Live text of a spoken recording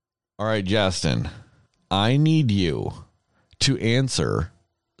All right, Justin, I need you to answer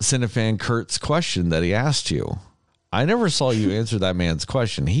Cinefan Kurt's question that he asked you. I never saw you answer that man's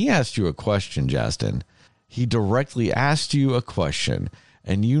question. He asked you a question, Justin. He directly asked you a question,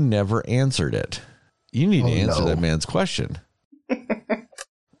 and you never answered it. You need to answer that man's question.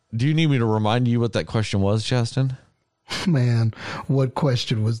 Do you need me to remind you what that question was, Justin? Man, what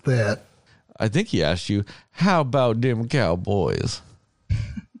question was that? I think he asked you, how about them Cowboys?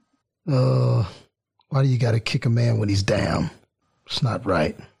 Why do you got to kick a man when he's down? It's not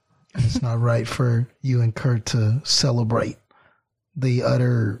right. It's not right for you and Kurt to celebrate the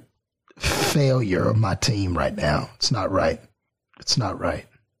utter failure of my team right now. It's not right. It's not right.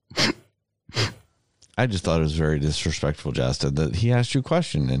 I just thought it was very disrespectful, Justin, that he asked you a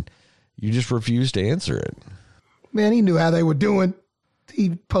question and you just refused to answer it. Man, he knew how they were doing.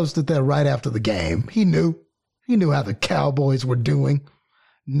 He posted that right after the game. He knew how the Cowboys were doing.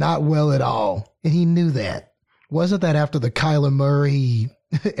 Not well at all. And he knew that. Wasn't that after the Kyler Murray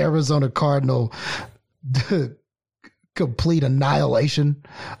Arizona Cardinal complete annihilation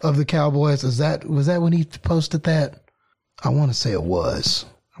of the Cowboys? Was that when he posted that? I want to say it was.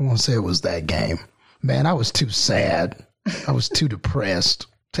 I want to say it was that game. Man, I was too sad. I was too depressed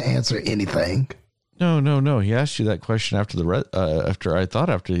to answer anything. No. He asked you that question after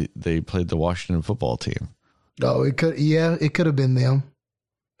after they played the Washington football team. Oh, it could have been them.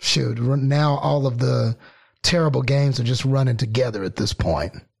 Shoot, now all of the terrible games are just running together at this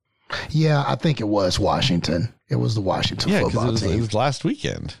point. Yeah, I think it was Washington. It was the Washington football team. It was last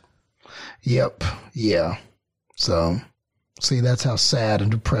weekend. Yep. Yeah. So, see, that's how sad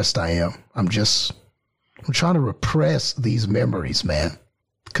and depressed I am. I'm trying to repress these memories, man,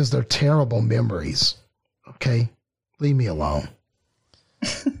 because they're terrible memories. Okay? Leave me alone.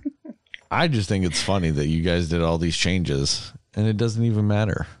 I just think it's funny that you guys did all these changes and it doesn't even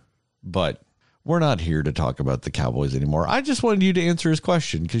matter. But we're not here to talk about the Cowboys anymore. I just wanted you to answer his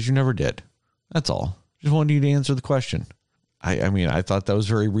question because you never did. That's all. Just wanted you to answer the question. I mean, I thought that was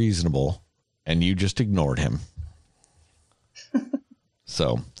very reasonable and you just ignored him.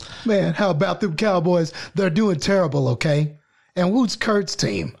 So, man, how about them Cowboys? They're doing terrible, okay? And who's Kurt's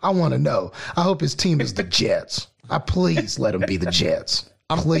team? I want to know. I hope his team is the Jets. Please let him be the Jets.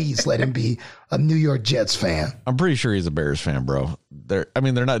 Please let him be a New York Jets fan. I'm pretty sure he's a Bears fan, bro. They're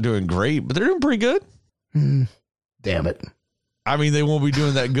not doing great, but they're doing pretty good. Damn it. I mean, they won't be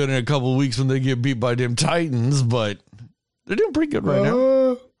doing that good in a couple of weeks when they get beat by them Titans, but they're doing pretty good right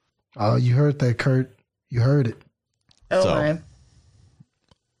now. Oh, you heard that, Kurt. You heard it. Oh, so, my.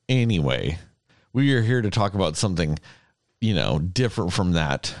 Anyway, we are here to talk about something, different from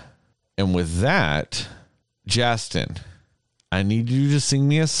that. And with that, Justin, I need you to sing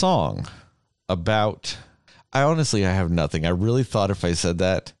me a song about, I have nothing. I really thought if I said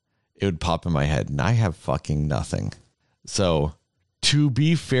that, it would pop in my head, and I have fucking nothing. So, to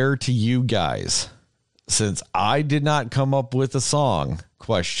be fair to you guys, since I did not come up with a song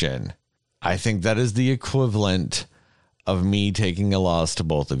question, I think that is the equivalent of me taking a loss to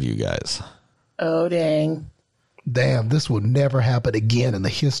both of you guys. Oh, dang. Damn, this will never happen again in the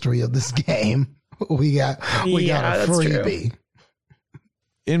history of this game. We got a freebie.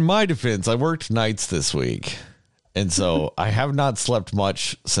 In my defense, I worked nights this week. And so I have not slept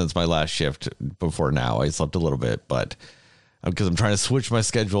much since my last shift before now. I slept a little bit, but because I'm trying to switch my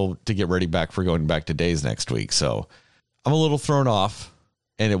schedule to get ready for going back to days next week. So I'm a little thrown off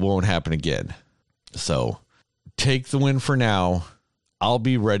and it won't happen again. So take the win for now. I'll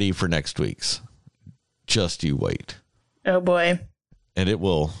be ready for next week's. Just you wait. Oh boy. And it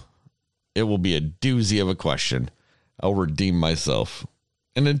will be a doozy of a question. I'll redeem myself.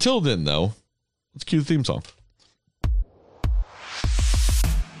 And until then, though, let's cue the theme song.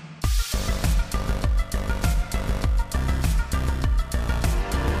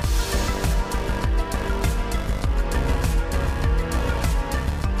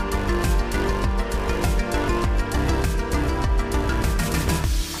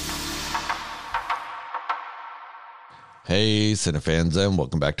 Hey, Cinefans, and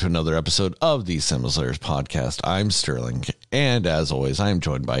welcome back to another episode of the Cinema Slayers podcast. I'm Sterling, and as always, I am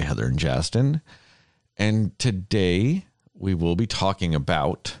joined by Heather and Justin. And today, we will be talking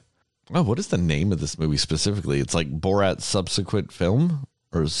about, what is the name of this movie specifically? It's like Borat's subsequent film,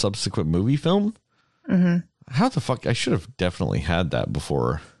 or subsequent movie film? Mm-hmm. How the fuck? I should have definitely had that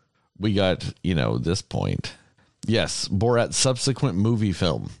before we got, this point. Yes, Borat's subsequent movie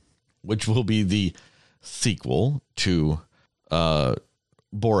film, which will be the sequel to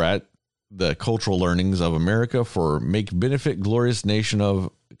Borat, the cultural learnings of America for Make Benefit Glorious Nation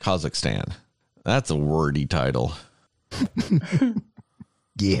of Kazakhstan. That's a wordy title.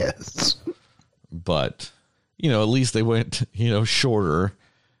 Yes. But, at least they went, shorter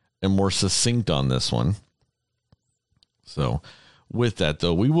and more succinct on this one. So with that,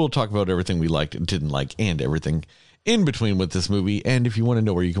 though, we will talk about everything we liked and didn't like and everything in between with this movie. And if you want to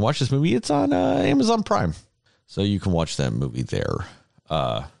know where you can watch this movie, it's on Amazon Prime. So you can watch that movie there.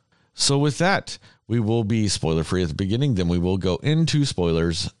 So with that, we will be spoiler free at the beginning. Then we will go into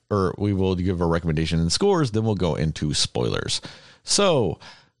spoilers, or we will give a recommendation and scores. Then we'll go into spoilers. So,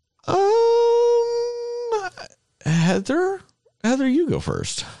 Heather, you go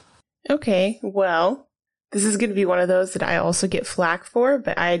first. Okay, well, this is going to be one of those that I also get flack for,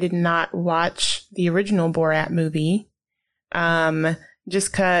 but I did not watch the original Borat movie,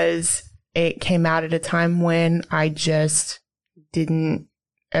 just because it came out at a time when I just didn't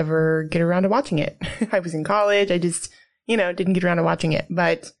ever get around to watching it. I was in college. I just, didn't get around to watching it.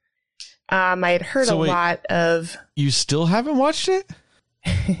 But I had heard a lot of... You still haven't watched it?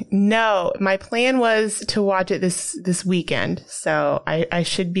 No, my plan was to watch it this weekend. So I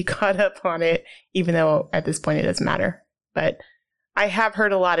should be caught up on it, even though at this point it doesn't matter. But I have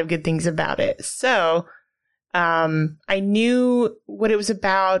heard a lot of good things about it. So I knew what it was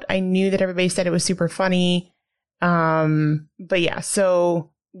about. I knew that everybody said it was super funny. But yeah,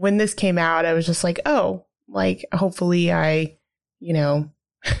 so when this came out, I was just like, oh, like, hopefully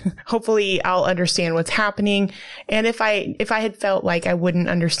hopefully I'll understand what's happening. And if I had felt like I wouldn't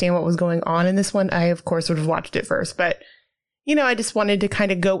understand what was going on in this one, I of course would have watched it first. But, I just wanted to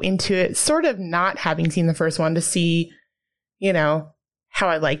kind of go into it sort of not having seen the first one to see, how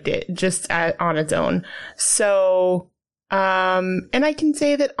I liked it just on its own. So, and I can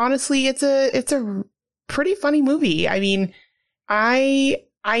say that honestly, it's a pretty funny movie. I mean, I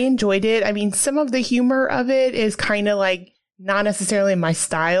enjoyed it. I mean, some of the humor of it is kind of like not necessarily my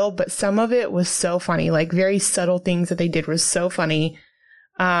style, but some of it was so funny. Like very subtle things that they did was so funny.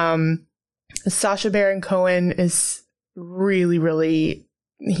 Sacha Baron Cohen is really, really,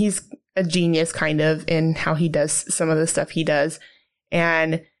 he's a genius kind of in how he does some of the stuff he does.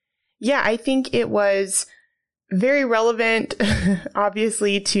 And yeah, I think it was very relevant,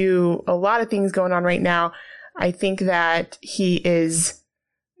 obviously, to a lot of things going on right now. I think that he is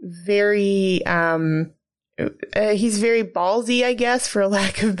very, he's very ballsy, I guess, for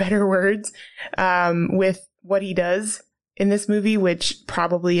lack of better words, with what he does in this movie, which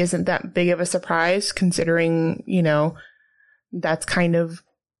probably isn't that big of a surprise considering, that's kind of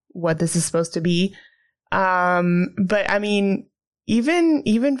what this is supposed to be. But I mean,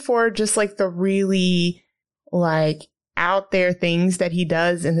 even for just like the really like out there things that he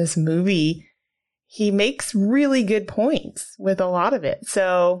does in this movie, he makes really good points with a lot of it.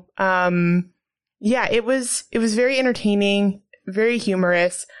 So, yeah, it was very entertaining, very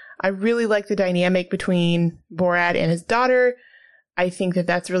humorous. I really like the dynamic between Borat and his daughter. I think that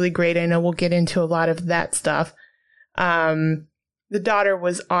that's really great. I know we'll get into a lot of that stuff. The daughter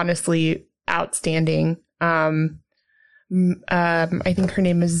was honestly outstanding. I think her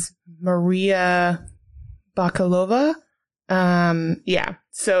name is Maria Bakalova. Yeah,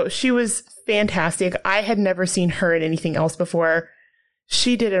 so she was fantastic. I had never seen her in anything else before.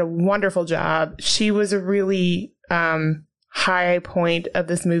 She did a wonderful job. She was a really high point of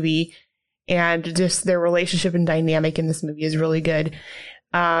this movie, and just their relationship and dynamic in this movie is really good.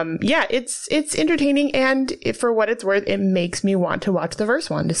 Yeah, it's entertaining, and for what it's worth, it makes me want to watch the first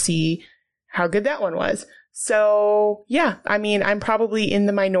one to see how good that one was. So yeah, I mean, I'm probably in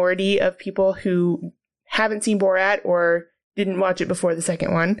the minority of people who haven't seen Borat or didn't watch it before the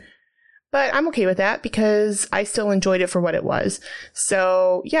second one. But I'm okay with that because I still enjoyed it for what it was.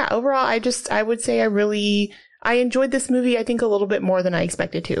 So yeah, overall, I would say I enjoyed this movie, I think, a little bit more than I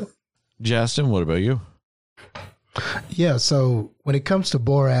expected to. Justin, what about you? Yeah, so when it comes to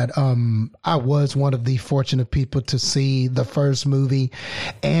Borat, I was one of the fortunate people to see the first movie.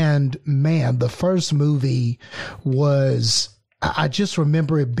 And man, the first movie was, I just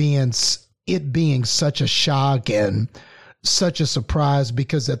remember it being such a shock and such a surprise,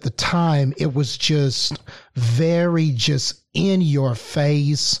 because at the time it was just very just in your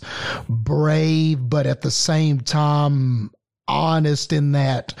face, brave, but at the same time honest in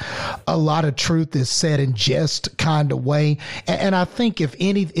that a lot of truth is said in jest kind of way. And I think if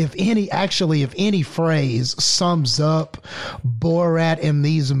any phrase sums up Borat in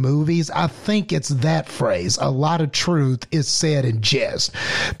these movies, I think it's that phrase. A lot of truth is said in jest,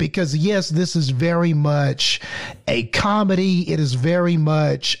 because yes, this is very much a comedy. It is very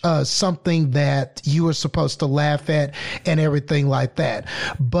much something that you are supposed to laugh at and everything like that.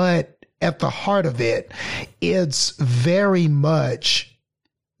 But at the heart of it, it's very much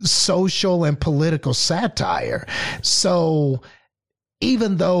social and political satire. So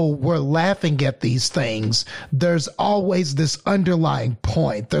even though we're laughing at these things, there's always this underlying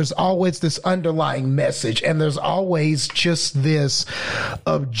point. There's always this underlying message. And there's always just this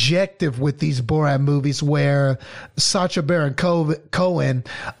objective with these Borat movies where Sacha Baron Cohen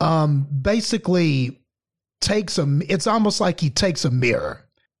basically it's almost like he takes a mirror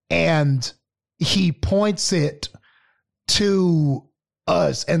and he points it to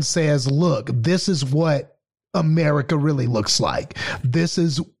us and says, look, this is what America really looks like. This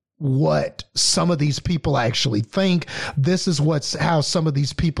is what some of these people actually think. This is how some of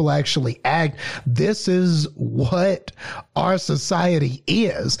these people actually act. This is what our society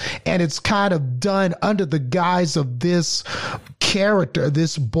is. And it's kind of done under the guise of this character,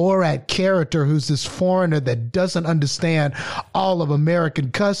 this Borat character, who's this foreigner that doesn't understand all of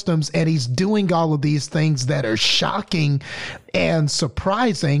American customs. And he's doing all of these things that are shocking and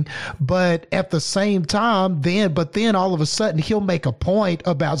surprising, but at the same time, then all of a sudden he'll make a point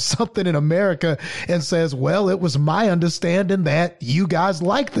about something in America and says, well, it was my understanding that you guys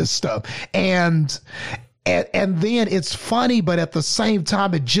like this stuff. And then it's funny, but at the same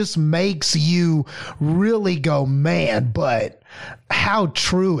time, it just makes you really go, man, but how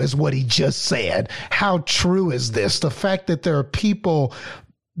true is what he just said? How true is this? The fact that there are people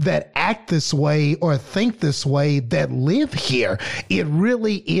that act this way or think this way that live here. It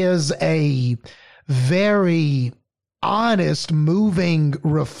really is a very honest, moving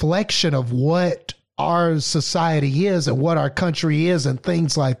reflection of what our society is and what our country is and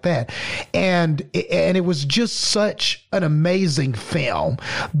things like that. And it was just such an amazing film,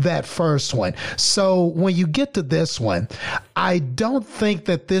 that first one. So when you get to this one, I don't think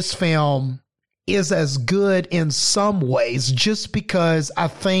that this film is as good in some ways, just because I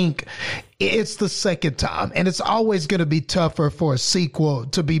think it's the second time, and it's always going to be tougher for a sequel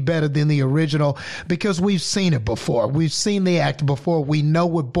to be better than the original because we've seen it before. We've seen the act before. We know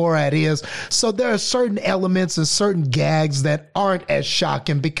what Borat is. So there are certain elements and certain gags that aren't as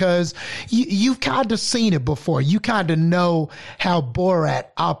shocking because you've kind of seen it before. You kind of know how Borat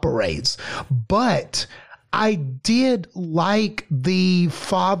operates. But I did like the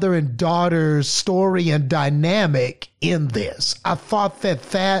father and daughter story and dynamic in this. I thought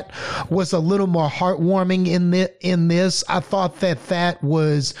that was a little more heartwarming in this. I thought that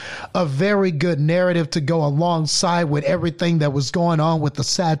was a very good narrative to go alongside with everything that was going on with the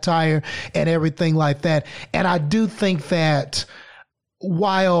satire and everything like that. And I do think that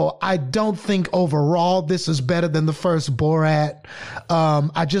while I don't think overall this is better than the first Borat,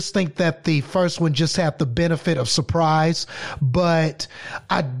 I just think that the first one just had the benefit of surprise. But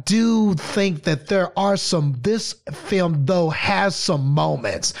I do think that this film though has some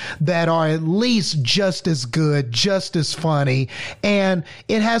moments that are at least just as good, just as funny. And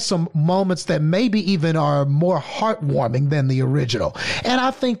it has some moments that maybe even are more heartwarming than the original. And I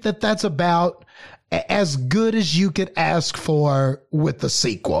think that that's about as good as you could ask for with the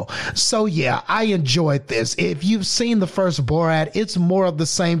sequel. So yeah, I enjoyed this. If you've seen the first Borat, it's more of the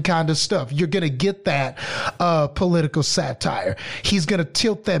same kind of stuff. You're going to get that political satire. He's going to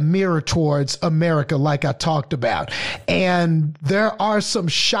tilt that mirror towards America like I talked about. And there are some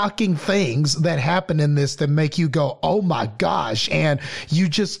shocking things that happen in this that make you go, oh my gosh. And you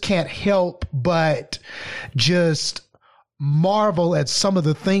just can't help but just marvel at some of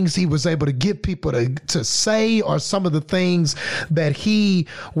the things he was able to get people to say, or some of the things that he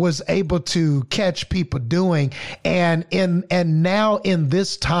was able to catch people doing. And now in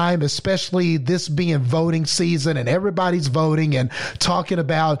this time, especially this being voting season and everybody's voting and talking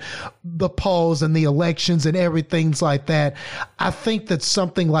about the polls and the elections and everything like that, I think that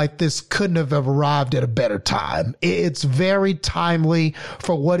something like this couldn't have arrived at a better time. It's very timely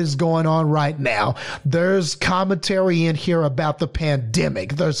for what is going on right now. There's commentary in here about the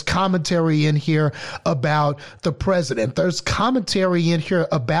pandemic. There's commentary in here about the president. There's commentary in here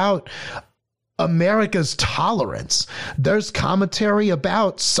about America's tolerance. There's commentary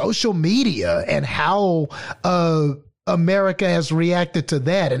about social media and how America has reacted to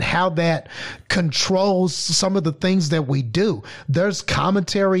that and how that controls some of the things that we do. There's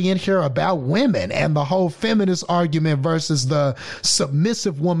commentary in here about women and the whole feminist argument versus the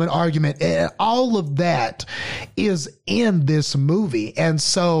submissive woman argument. And all of that is in this movie. And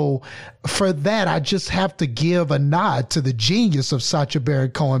so for that, I just have to give a nod to the genius of Sacha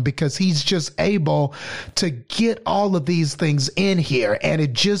Baron Cohen, because he's just able to get all of these things in here. And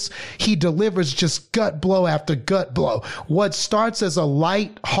he delivers just gut blow after gut blow. What starts as a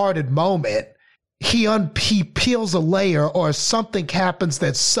light-hearted moment, he peels a layer, or something happens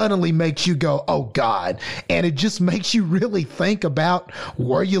that suddenly makes you go, oh God. And it just makes you really think about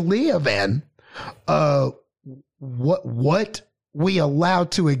where you live and what we allow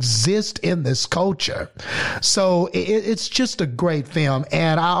to exist in this culture. So it's just a great film.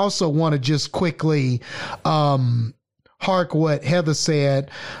 And I also want to just quickly hark what Heather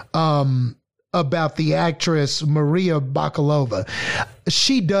said about the actress Maria Bakalova.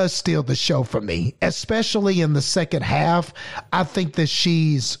 She does steal the show for me, especially in the second half. I think that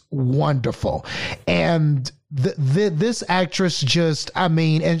she's wonderful. And this actress just, I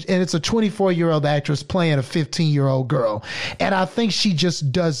mean, and it's a 24-year-old actress playing a 15-year-old girl. And I think she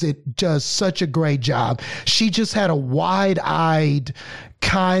just does such a great job. She just had a wide-eyed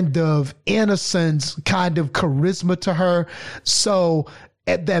kind of innocence, kind of charisma to her. So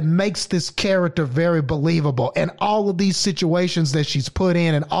that makes this character very believable. And all of these situations that she's put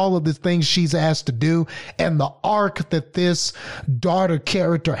in and all of the things she's asked to do and the arc that this daughter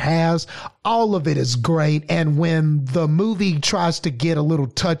character has, all of it is great. And when the movie tries to get a little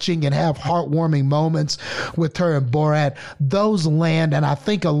touching and have heartwarming moments with her and Borat, those land. And I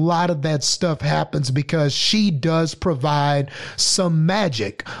think a lot of that stuff happens because she does provide some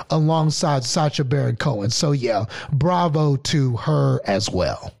magic alongside Sacha Baron Cohen. So yeah, bravo to her as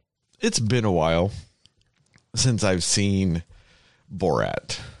well. It's been a while since I've seen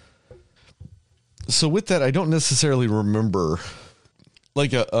Borat. So with that, I don't necessarily remember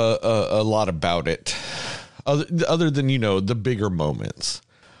like a lot about it other than, you know, the bigger moments.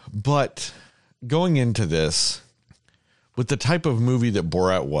 But going into this with the type of movie that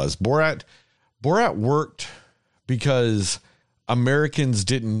Borat was, Borat worked because Americans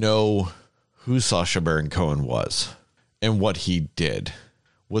didn't know who Sacha Baron Cohen was and what he did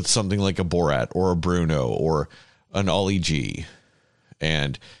with something like a Borat or a Bruno or an Ollie G.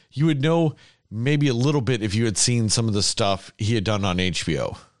 And you would know maybe a little bit if you had seen some of the stuff he had done on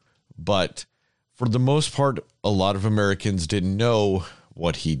HBO. But for the most part, a lot of Americans didn't know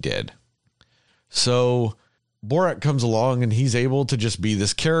what he did. So Borat comes along and he's able to just be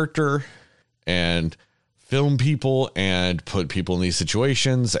this character and film people and put people in these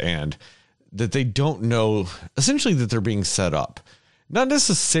situations and that they don't know, essentially that they're being set up. Not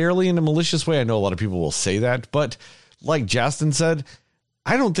necessarily in a malicious way. I know a lot of people will say that, but like Justin said,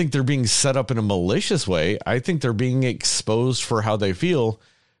 I don't think they're being set up in a malicious way. I think they're being exposed for how they feel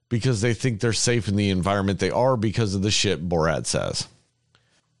because they think they're safe in the environment they are because of the shit Borat says.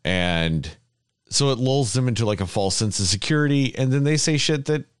 And so it lulls them into like a false sense of security. And then they say shit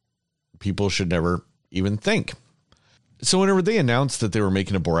that people should never even think. So whenever they announced that they were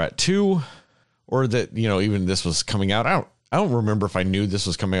making a Borat 2 or that, you know, even this was coming out, I don't remember if I knew this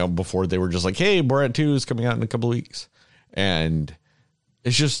was coming out before they were just like, hey, Borat 2 is coming out in a couple of weeks. And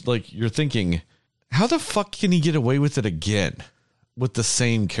it's just like, you're thinking, how the fuck can he get away with it again with the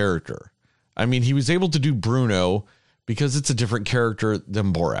same character? I mean, he was able to do Bruno because it's a different character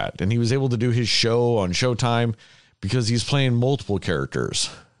than Borat. And he was able to do his show on Showtime because he's playing multiple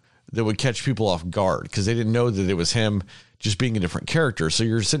characters that would catch people off guard because they didn't know that it was him just being a different character. So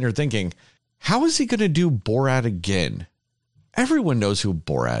you're sitting here thinking, how is he going to do Borat again? Everyone knows who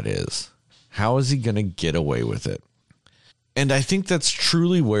Borat is. How is he going to get away with it? And I think that's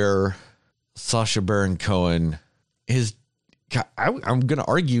truly where Sacha Baron Cohen is. I'm going to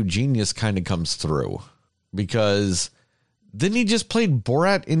argue genius kind of comes through because then he just played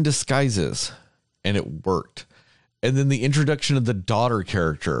Borat in disguises and it worked. And then the introduction of the daughter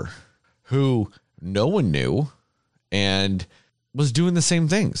character who no one knew and was doing the same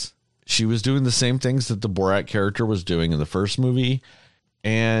things. She was doing the same things that the Borat character was doing in the first movie.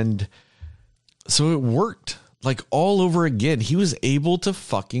 And so it worked like all over again. He was able to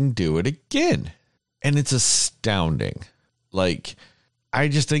fucking do it again. And it's astounding. Like, I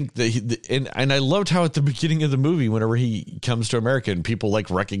just think that, and I loved how at the beginning of the movie, whenever he comes to America and people like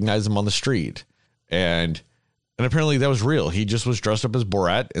recognize him on the street and apparently that was real. He just was dressed up as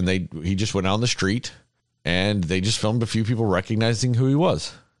Borat and he just went out on the street and they just filmed a few people recognizing who he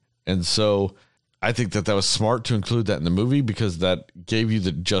was. And so I think that was smart to include that in the movie because that gave you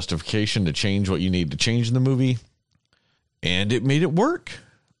the justification to change what you need to change in the movie. And it made it work.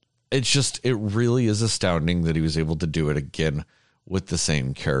 It's just, it really is astounding that he was able to do it again with the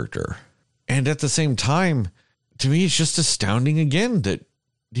same character. And at the same time, to me, it's just astounding again that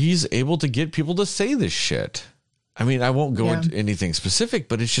he's able to get people to say this shit. I mean, I won't go into anything specific,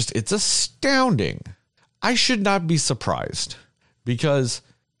 but it's astounding. I should not be surprised because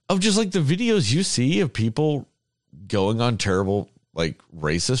of just like the videos you see of people going on terrible, like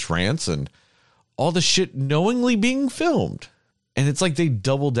racist rants and all the shit knowingly being filmed. And it's like they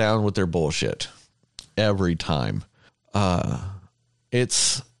double down with their bullshit every time. I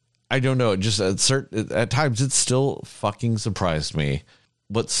don't know. Just at times it still fucking surprised me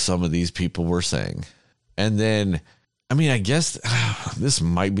what some of these people were saying. And then I mean, I guess this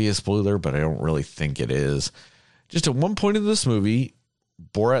might be a spoiler, but I don't really think it is. Just at one point in this movie,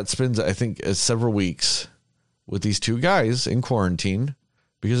 Borat spends, I think, several weeks with these two guys in quarantine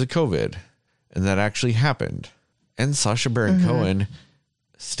because of COVID. And that actually happened. And Sacha Baron Cohen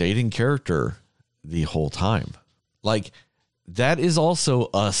stayed in character the whole time. Like, that is also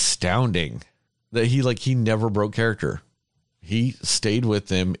astounding that he never broke character. He stayed with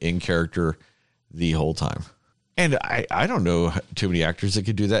them in character the whole time. And I don't know too many actors that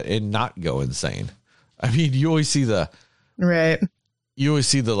could do that and not go insane. I mean, you always see the right. You always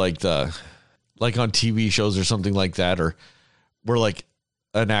see the like on TV shows or something like that, or where like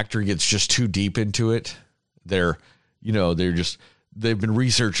an actor gets just too deep into it. They've been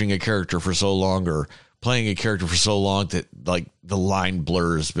researching a character for so long or playing a character for so long that like the line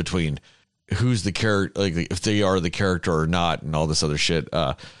blurs between who's the character, like if they are the character or not, and all this other shit.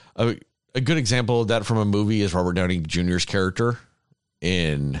 A good example of that from a movie is Robert Downey Jr.'s character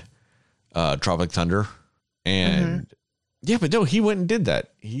in Tropic Thunder. And yeah, but no, he went and did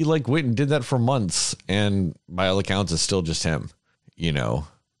that. He like went and did that for months. And by all accounts, it's still just him, you know.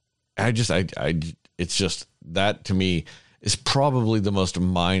 It's just that to me is probably the most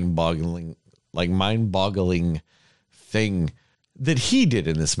mind-boggling thing that he did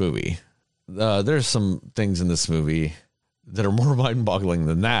in this movie. There's some things in this movie that are more mind-boggling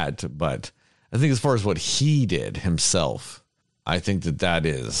than that, but I think as far as what he did himself, I think that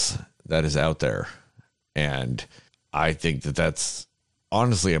is out there, and I think that's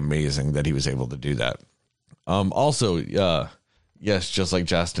honestly amazing that he was able to do that. Also, yes, just like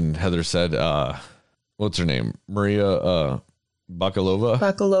Justin Heather said, what's her name? Maria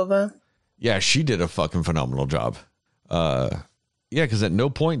Bakalova. Yeah, she did a fucking phenomenal job. Yeah, because at no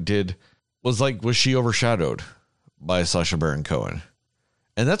point was she overshadowed by Sacha Baron Cohen.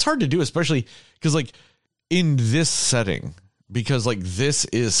 And that's hard to do, especially because like in this setting, because like this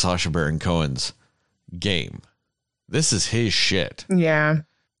is Sacha Baron Cohen's game. This is his shit. Yeah.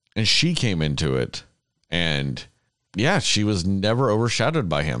 And she came into it and yeah, she was never overshadowed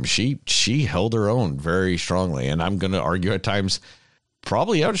by him. She held her own very strongly. And I'm going to argue at times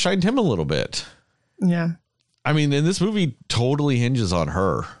probably outshined him a little bit. Yeah. I mean, and this movie totally hinges on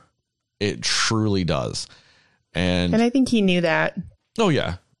her. It truly does. And I think he knew that. Oh,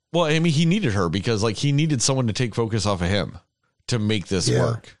 yeah. Well, I mean, he needed her because like he needed someone to take focus off of him to make this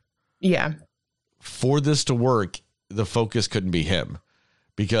work. Yeah. For this to work, the focus couldn't be him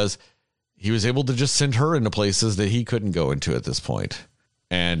because he was able to just send her into places that he couldn't go into at this point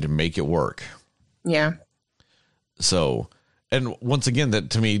and make it work. Yeah. So, and once again,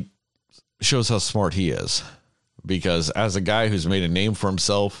 that to me shows how smart he is, because as a guy who's made a name for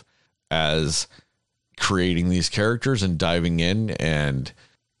himself as creating these characters and diving in and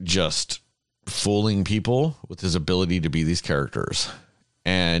just fooling people with his ability to be these characters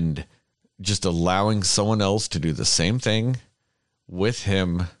and just allowing someone else to do the same thing with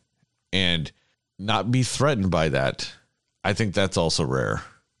him and not be threatened by that. I think that's also rare.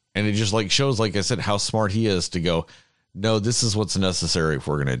 And it just like shows, like I said, how smart he is to go, no, this is what's necessary if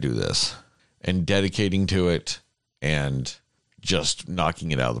we're going to do this, and dedicating to it and just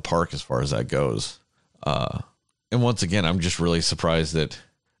knocking it out of the park as far as that goes. And once again, I'm just really surprised that,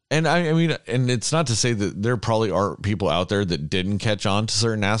 and I mean, and it's not to say that there probably are people out there that didn't catch on to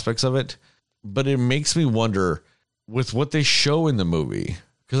certain aspects of it, but it makes me wonder with what they show in the movie,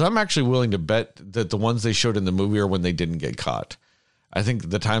 because I'm actually willing to bet that the ones they showed in the movie are when they didn't get caught. I think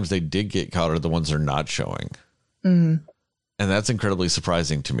the times they did get caught are the ones they're not showing. And that's incredibly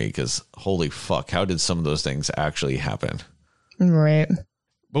surprising to me because holy fuck, how did some of those things actually happen? Right.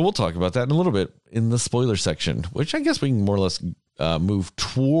 But we'll talk about that in a little bit in the spoiler section, which I guess we can more or less move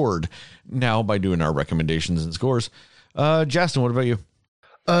toward now by doing our recommendations and scores. Justin, what about you?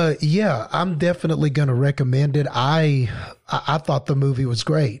 Yeah, I'm definitely going to recommend it. I thought the movie was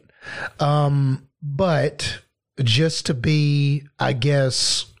great. But just to be, I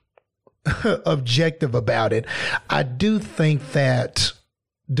guess, objective about it, I do think that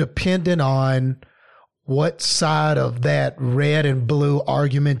depending on what side of that red and blue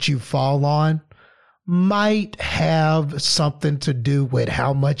argument you fall on might have something to do with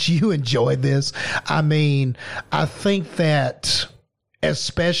how much you enjoy this. I mean, I think that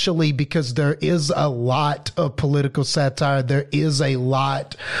especially because there is a lot of political satire, there is a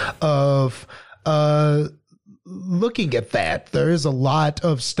lot of looking at that. There is a lot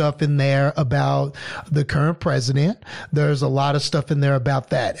of stuff in there about the current president. There's a lot of stuff in there about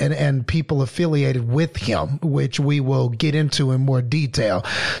that and people affiliated with him, which we will get into in more detail.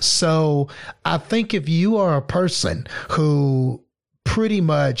 So I think if you are a person who pretty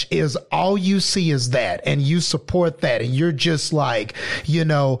much is all you see is that, and you support that, and you're just like, you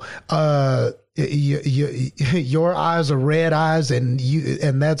know, your eyes are red eyes,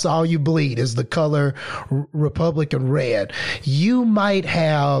 and that's all you bleed is the color Republican red, you might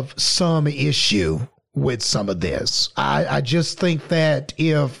have some issue with some of this. I just think that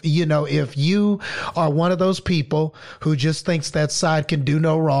if you are one of those people who just thinks that side can do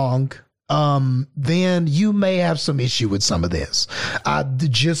no wrong, then you may have some issue with some of this.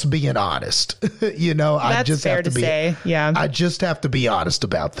 Just being honest, That's I just fair have to say. Yeah. I just have to be honest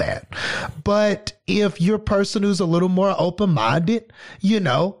about that. But if you're a person who's a little more open-minded,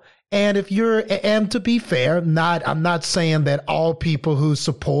 and and to be fair, I'm not saying that all people who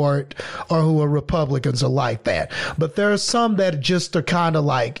support or who are Republicans are like that, but there are some that just are kind of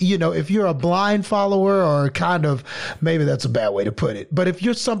like, if you're a blind follower, or kind of, maybe that's a bad way to put it, but if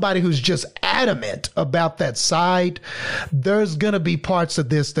you're somebody who's just adamant about that side, there's going to be parts of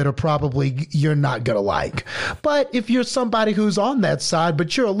this that are probably you're not going to like. But if you're somebody who's on that side,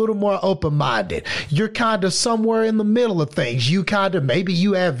 but you're a little more open-minded, you're kind of somewhere in the middle of things, maybe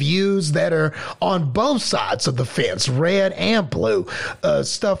you have views that are on both sides of the fence, red and blue,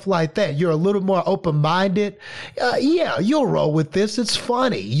 stuff like that. You're a little more open-minded. You'll roll with this. It's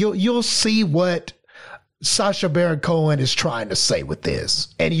funny. You'll see what Sacha Baron Cohen is trying to say with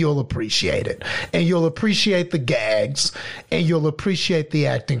this, and you'll appreciate it, and you'll appreciate the gags, and you'll appreciate the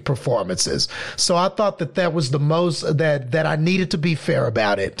acting performances. So I thought that was the most that I needed to be fair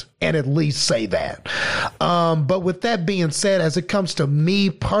about it and at least say that. But with that being said, as it comes to me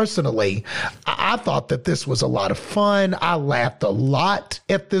personally, I thought that this was a lot of fun. I laughed a lot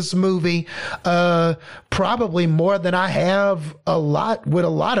at this movie, probably more than I have with a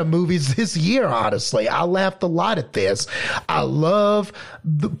lot of movies this year, honestly. I laughed a lot at this. I love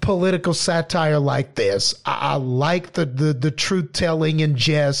the political satire like this. I like the truth telling and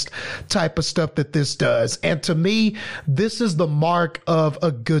jest type of stuff that this does. And to me, this is the mark of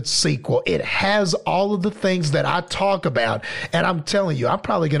a good sequel. It has all of the things that I talk about, and I'm telling you, I'm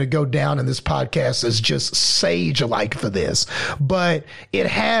probably going to go down in this podcast as just sage-like for this, but it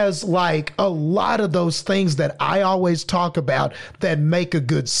has like a lot of those things that I always talk about that make a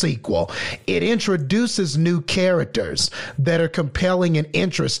good sequel. It introduces new characters that are compelling and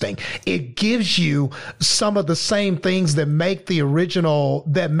interesting. It gives you some of the same things that made the original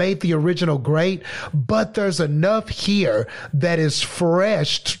great, but there's enough here that is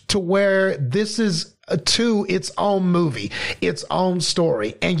fresh to where this is to its own movie, its own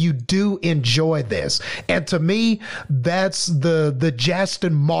story, and you do enjoy this. And to me, that's the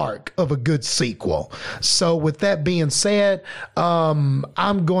Justin mark of a good sequel. So with that being said,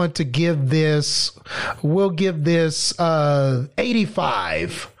 I'm going to give this, we'll give this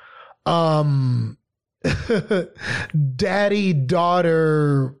 85 daddy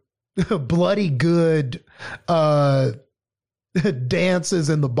daughter bloody good dances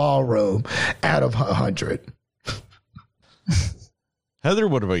in the ballroom out of 100. Heather,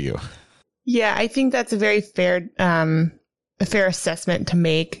 what about you? Yeah, I think that's a very fair assessment to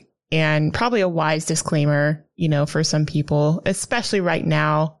make, and probably a wise disclaimer, for some people, especially right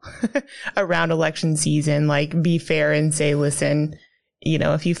now around election season. Like, be fair and say, listen,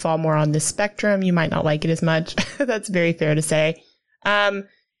 if you fall more on this spectrum, you might not like it as much. That's very fair to say.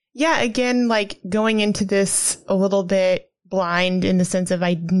 Again, like, going into this a little bit blind in the sense of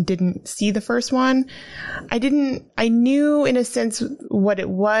I didn't see the first one. I knew in a sense what it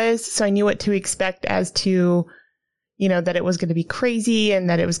was, so I knew what to expect as to, that it was going to be crazy and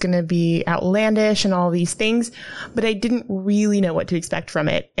that it was going to be outlandish and all these things, but I didn't really know what to expect from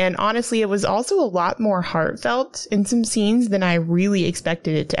it. And honestly, it was also a lot more heartfelt in some scenes than I really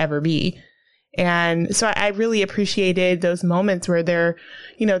expected it to ever be. And so I really appreciated those moments where they're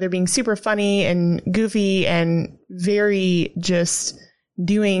being super funny and goofy and very just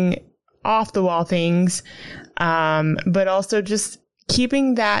doing off the wall things. But also just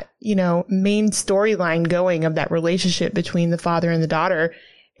keeping that, main storyline going of that relationship between the father and the daughter,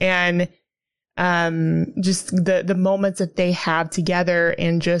 and just the moments that they have together,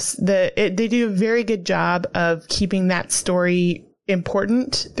 and just they do a very good job of keeping that story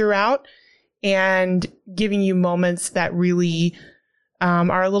important throughout, and giving you moments that really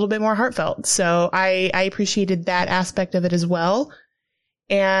are a little bit more heartfelt. So I appreciated that aspect of it as well.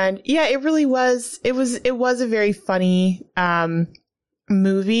 And yeah, it really was. It was a very funny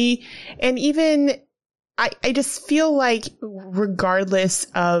movie. And even I just feel like, regardless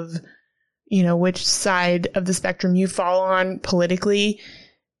of which side of the spectrum you fall on politically,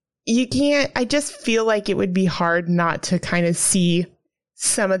 I just feel like it would be hard not to kind of see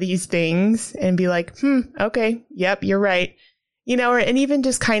some of these things and be like, okay, yep, you're right. and even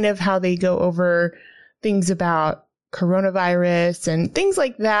just kind of how they go over things about coronavirus and things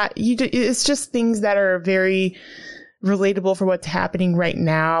like that. It's just things that are very relatable for what's happening right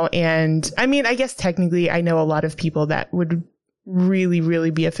now. And I mean, I guess technically I know a lot of people that would really,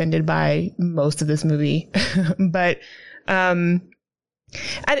 really be offended by most of this movie. But I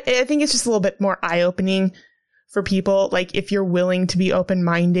think it's just a little bit more eye-opening for people. Like, if you're willing to be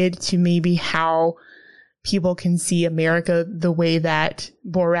open-minded to maybe how people can see America the way that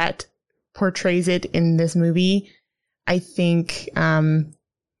Borat portrays it in this movie, I think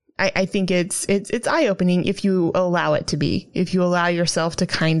I think it's eye-opening if you allow it to be, if you allow yourself to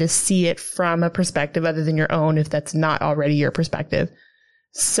kind of see it from a perspective other than your own, if that's not already your perspective.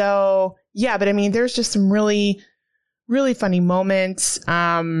 So yeah, but I mean, there's just some really, really funny moments.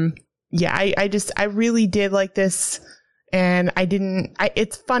 I really did like this, and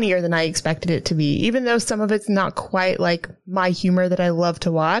it's funnier than I expected it to be, even though some of it's not quite like my humor that I love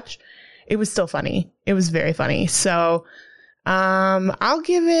to watch. It was still funny. It was very funny. So, I'll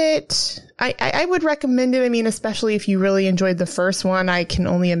give it, I would recommend it. I mean, especially if you really enjoyed the first one, I can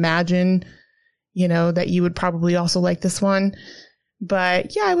only imagine, that you would probably also like this one.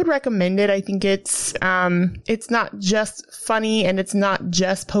 But yeah, I would recommend it. I think it's not just funny and it's not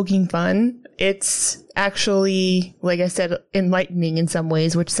just poking fun. It's actually, like I said, enlightening in some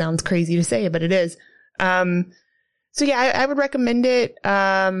ways, which sounds crazy to say, but it is. So yeah, I would recommend it.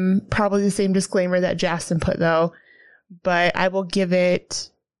 Probably the same disclaimer that Justin put though, but I will give it,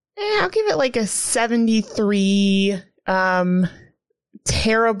 I'll give it like a 73,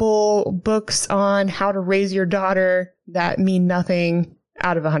 terrible books on how to raise your daughter that mean nothing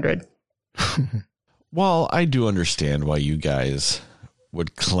out of 100. Well, I do understand why you guys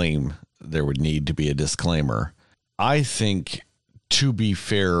would claim there would need to be a disclaimer. I think, to be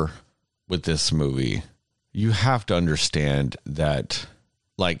fair with this movie, you have to understand that,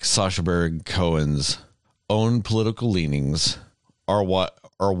 like, Sacha Baron Cohen's own political leanings are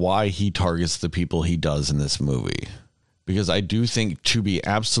why he targets the people he does in this movie. Because I do think, to be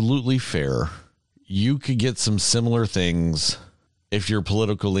absolutely fair, you could get some similar things if your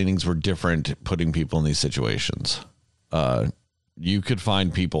political leanings were different, putting people in these situations. You could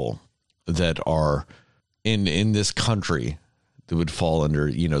find people that are in this country that would fall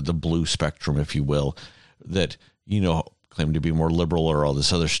under, the blue spectrum, if you will, that, claim to be more liberal or all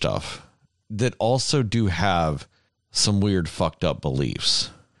this other stuff, that also do have some weird fucked up beliefs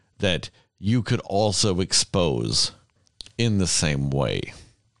that you could also expose in the same way.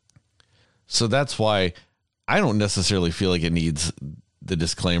 So that's why I don't necessarily feel like it needs the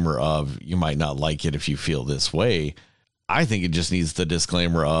disclaimer of you might not like it if you feel this way. I think it just needs the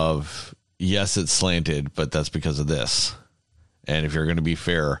disclaimer of, yes, it's slanted, but that's because of this. And if you're going to be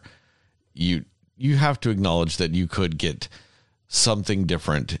fair, you have to acknowledge that you could get something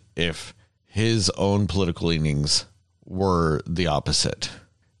different if his own political leanings were the opposite.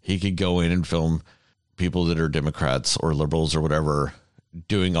 He could go in and film people that are Democrats or liberals or whatever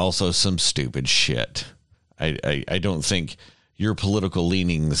doing also some stupid shit. I don't think your political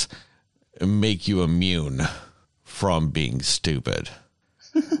leanings make you immune from being stupid.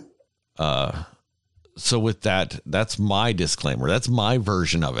 So with that, that's my disclaimer. That's my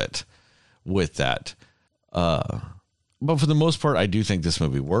version of it with that. But for the most part, I do think this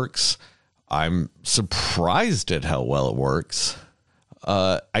movie works. I'm surprised at how well it works.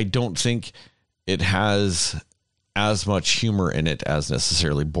 I don't think it has as much humor in it as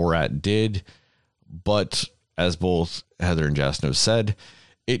necessarily Borat did, but as both Heather and Jasno have said,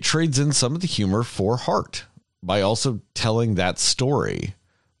 it trades in some of the humor for heart by also telling that story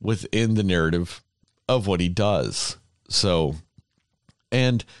within the narrative of what he does. So,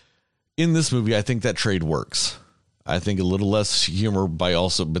 and in this movie, I think that trade works. I think a little less humor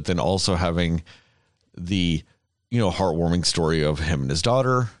but then also having the, heartwarming story of him and his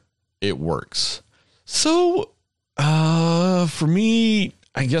daughter, it works. So, for me,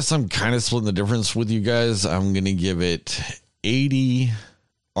 I guess I'm kind of splitting the difference with you guys. I'm going to give it 80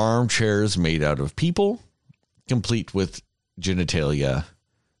 armchairs made out of people, complete with genitalia,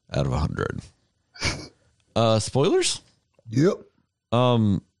 out of 100. Spoilers? Yep.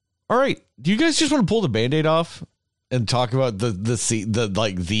 All right. Do you guys just want to pull the Band-Aid off and talk about the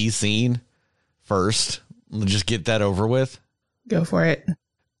scene first? Just get that over with. Go for it.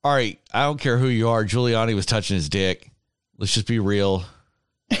 All right. I don't care who you are. Giuliani was touching his dick. Let's just be real.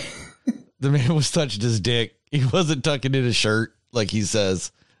 The man was touching his dick. He wasn't tucking in his shirt like he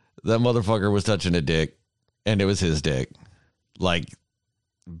says. That motherfucker was touching a dick, and it was his dick. Like,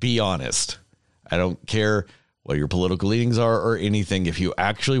 be honest. I don't care what your political leanings are or anything. If you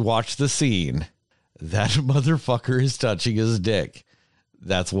actually watch the scene, that motherfucker is touching his dick.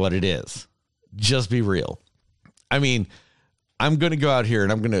 That's what it is. Just be real. I mean, I'm going to go out here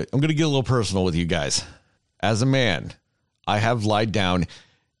and I'm going to get a little personal with you guys. As a man, I have lied down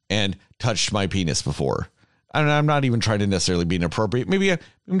and touched my penis before. And I'm not even trying to necessarily be inappropriate. Maybe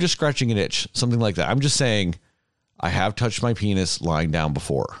I'm just scratching an itch, something like that. I'm just saying I have touched my penis lying down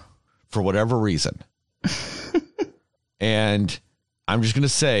before for whatever reason. And I'm just going to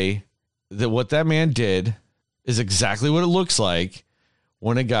say that what that man did is exactly what it looks like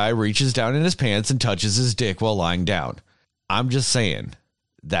when a guy reaches down in his pants and touches his dick while lying down. I'm just saying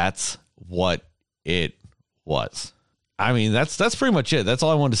that's what it was. I mean, that's pretty much it. That's all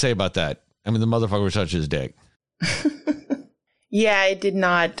I wanted to say about that. I mean, the motherfucker touched his dick. Yeah, it did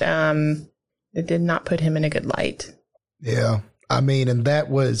not put him in a good light. Yeah. I mean, and that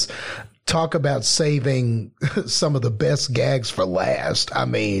was, talk about saving some of the best gags for last. I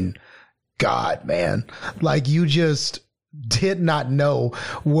mean, God, man, like you just did not know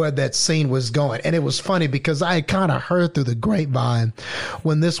where that scene was going. And it was funny because I had kind of heard through the grapevine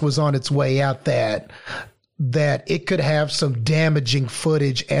when this was on its way out that it could have some damaging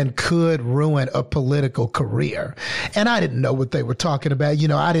footage and could ruin a political career. And I didn't know what they were talking about. You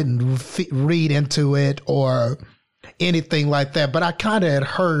know, I didn't read into it or anything like that, but I kind of had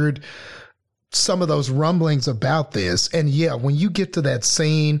heard some of those rumblings about this. And yeah, when you get to that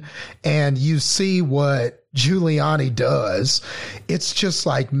scene and you see what Giuliani does, it's just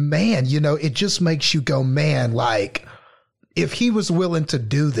like, man, you know, it just makes you go, man, like, if he was willing to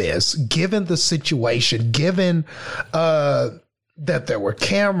do this, given the situation, given that there were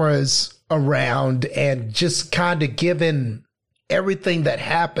cameras around and just kind of given everything that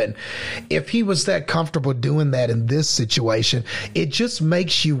happened, if he was that comfortable doing that in this situation, it just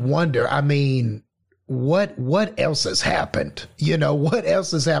makes you wonder. I mean, what else has happened? You know, what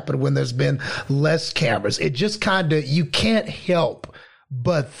else has happened when there's been less cameras? It just kind of, you can't help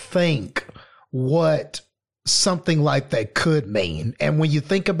but think what something like that could mean. And when you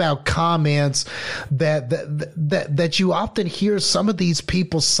think about comments that you often hear some of these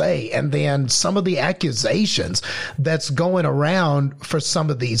people say, and then some of the accusations that's going around for some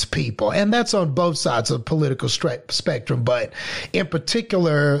of these people, and that's on both sides of the political spectrum, but in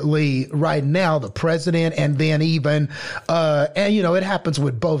particularly right now, the president, and then even, and you know, it happens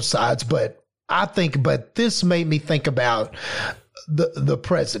with both sides, but this made me think about the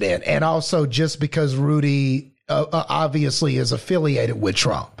president, and also just because Rudy obviously is affiliated with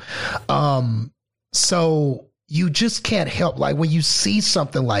Trump. So you just can't help, like when you see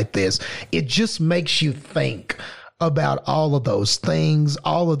something like this, it just makes you think about all of those things,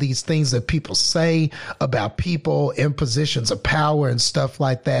 all of these things that people say about people in positions of power and stuff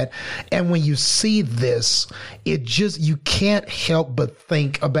like that. And when you see this, you can't help but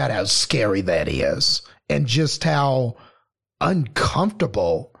think about how scary that is and just how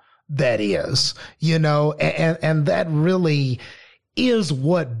uncomfortable that is, you know, and that really is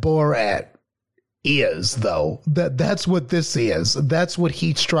what Borat is, though. That's what this is. That's what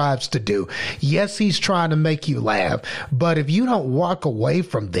he strives to do. Yes, he's trying to make you laugh, but if you don't walk away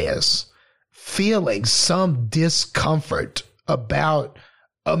from this feeling some discomfort about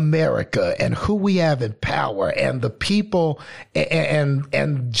America and who we have in power and the people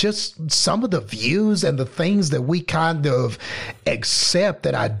and just some of the views and the things that we kind of accept,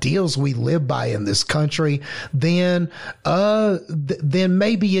 that ideals we live by in this country, then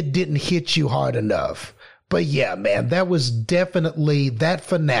maybe it didn't hit you hard enough. But yeah, man, that was definitely that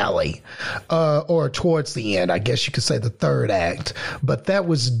finale, or towards the end, I guess you could say the third act, but that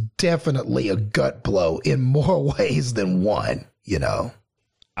was definitely a gut blow in more ways than one, you know?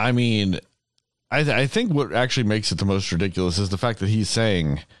 I mean, I think what actually makes it the most ridiculous is the fact that he's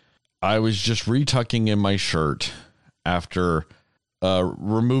saying, I was just retucking in my shirt after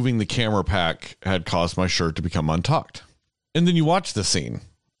removing the camera pack had caused my shirt to become untucked. And then you watch the scene,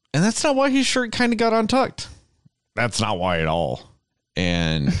 and that's not why his shirt kind of got untucked. That's not why at all.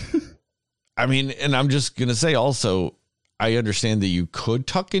 And I mean, and I'm just going to say also, I understand that you could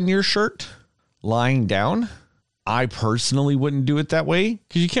tuck in your shirt lying down. I personally wouldn't do it that way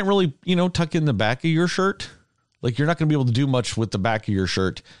because you can't really, you know, tuck in the back of your shirt. Like, you're not going to be able to do much with the back of your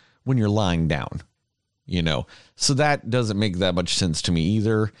shirt when you're lying down, you know, so that doesn't make that much sense to me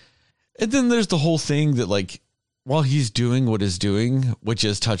either. And then there's the whole thing that, like, while he's doing what he's doing, which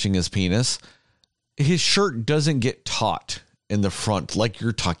is touching his penis, his shirt doesn't get taut in the front like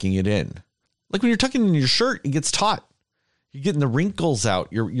you're tucking it in. Like when you're tucking in your shirt, it gets taut. You're getting the wrinkles out.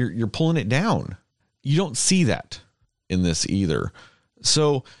 You're pulling it down. You don't see that in this either.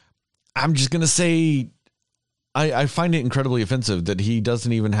 So I'm just going to say I find it incredibly offensive that he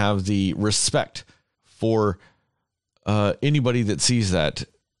doesn't even have the respect for anybody that sees that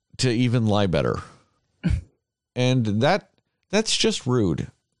to even lie better. And that's just rude,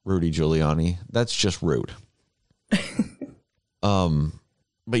 Rudy Giuliani. That's just rude.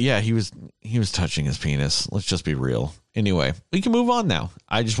 But yeah, he was touching his penis. Let's just be real. Anyway, we can move on now.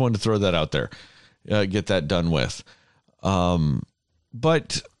 I just wanted to throw that out there. Get that done with.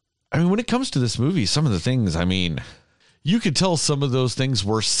 But I mean, when it comes to this movie, some of the things, I mean, you could tell some of those things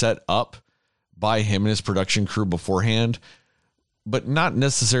were set up by him and his production crew beforehand, but not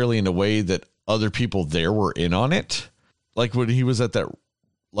necessarily in a way that other people there were in on it. Like when he was at that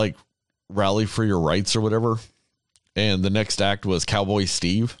like rally for your rights or whatever, and the next act was Cowboy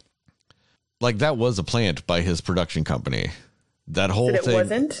Steve. Like that was a plant by his production company. That whole thing. It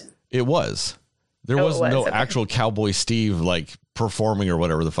wasn't? It was. There was no actual Cowboy Steve like performing or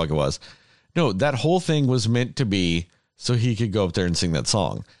whatever the fuck it was. No, that whole thing was meant to be so he could go up there and sing that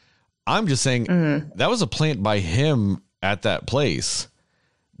song. I'm just saying that was a plant by him at that place.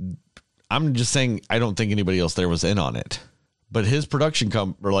 I'm just saying I don't think anybody else there was in on it. But his production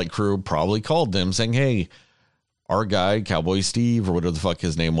crew probably called them saying, hey, our guy, Cowboy Steve, or whatever the fuck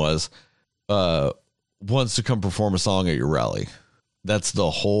his name was, wants to come perform a song at your rally. That's the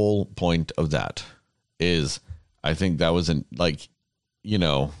whole point of that. Is I think that wasn't like, you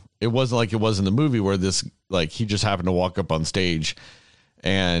know, it wasn't like it was in the movie where this, like, he just happened to walk up on stage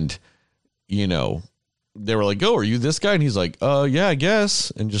and, you know, they were like, oh, are you this guy? And he's like, yeah, I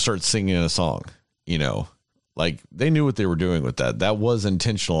guess. And just starts singing a song, you know, like they knew what they were doing with that. That was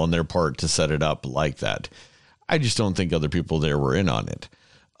intentional on their part to set it up like that. I just don't think other people there were in on it.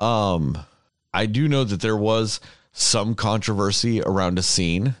 I do know that there was some controversy around a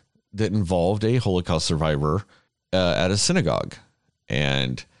scene that involved a Holocaust survivor at a synagogue.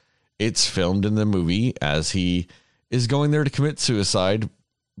 And it's filmed in the movie as he is going there to commit suicide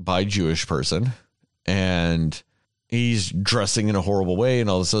by Jewish person. And he's dressing in a horrible way and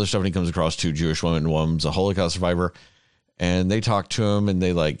all this other stuff. And he comes across two Jewish women. One's a Holocaust survivor. And they talk to him and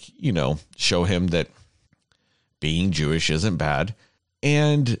they, like, you know, show him that being Jewish isn't bad.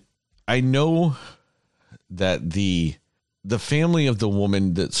 And I know that the family of the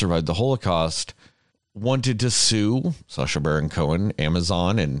woman that survived the Holocaust wanted to sue Sacha Baron Cohen,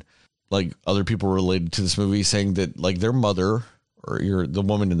 Amazon, and like other people related to this movie, saying that like their mother or the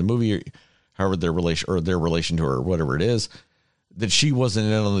woman in the movie, however their relation to her, or whatever it is, that she wasn't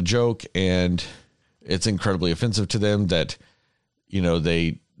in on the joke, and it's incredibly offensive to them that, you know,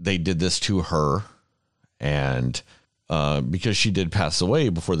 they did this to her, and because she did pass away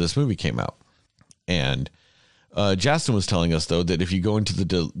before this movie came out. And Justin was telling us, though, that if you go into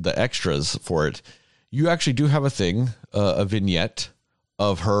the extras for it, you actually do have a thing, a vignette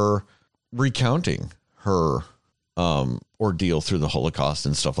of her recounting her ordeal through the Holocaust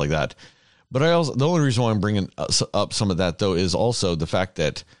and stuff like that. But the only reason why I'm bringing up some of that, though, is also the fact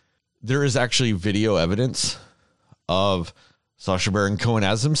that there is actually video evidence of Sacha Baron Cohen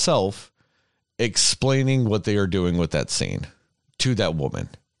as himself explaining what they are doing with that scene to that woman,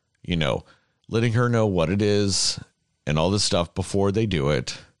 you know, letting her know what it is and all this stuff before they do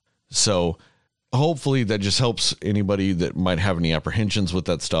it. So hopefully that just helps anybody that might have any apprehensions with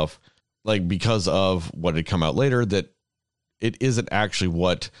that stuff, like because of what had come out later, that it isn't actually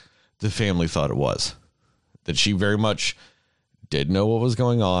what the family thought it was, that she very much did know what was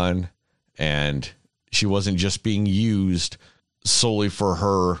going on, and she wasn't just being used solely for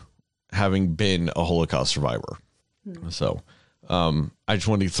her having been a Holocaust survivor. So I just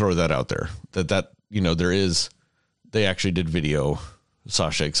wanted to throw that out there, that, you know, they actually did video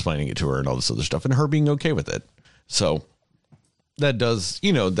Sacha explaining it to her and all this other stuff, and her being okay with it. So that does,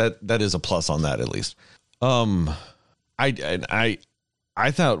 you know, that is a plus on that, at least.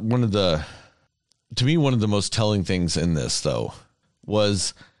 I thought one of the most telling things in this, though,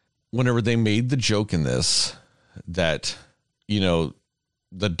 was whenever they made the joke in this that, you know,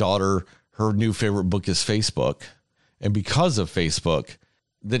 the daughter, her new favorite book is Facebook. And because of Facebook,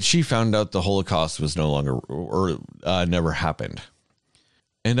 that she found out the Holocaust was no longer or never happened.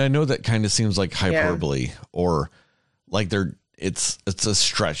 And I know that kind of seems like hyperbole or like it's a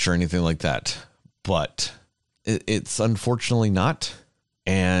stretch or anything like that, but it's unfortunately not.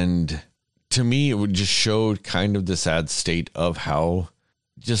 And to me, it would just show kind of the sad state of how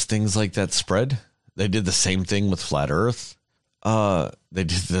just things like that spread. They did the same thing with Flat Earth. They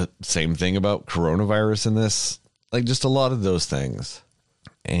did the same thing about coronavirus in this, like just a lot of those things.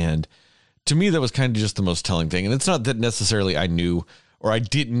 And to me, that was kind of just the most telling thing. And it's not that necessarily I knew or I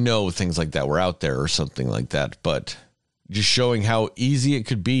didn't know things like that were out there or something like that, but just showing how easy it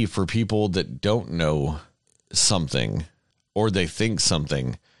could be for people that don't know something or they think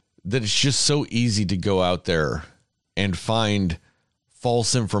something, that it's just so easy to go out there and find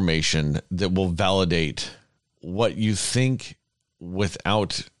false information that will validate what you think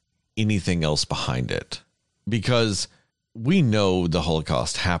without anything else behind it. Because we know the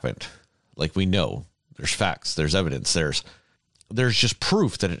Holocaust happened. Like, we know there's facts, there's evidence, there's just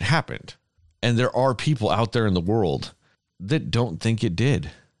proof that it happened. And there are people out there in the world that don't think it did.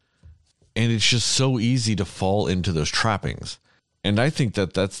 And it's just so easy to fall into those trappings. And I think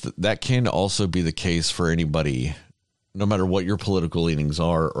that that can also be the case for anybody, no matter what your political leanings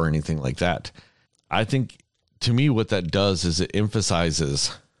are or anything like that. I think, to me, what that does is it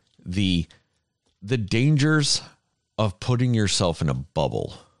emphasizes the dangers of putting yourself in a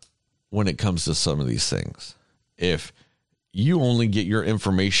bubble when it comes to some of these things. If you only get your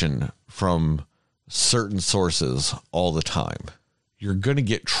information from certain sources all the time, you're going to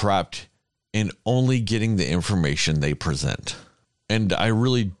get trapped in only getting the information they present. And I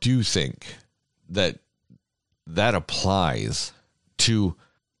really do think that applies to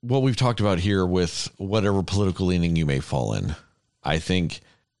what we've talked about here with whatever political leaning you may fall in. I think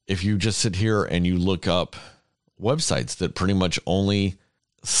if you just sit here and you look up websites that pretty much only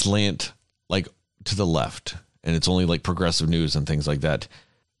slant like to the left, and it's only like progressive news and things like that,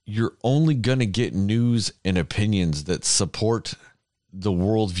 you're only going to get news and opinions that support the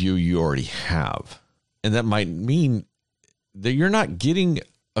worldview you already have. And that might mean that you're not getting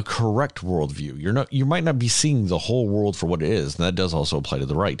a correct worldview. You might not be seeing the whole world for what it is. And that does also apply to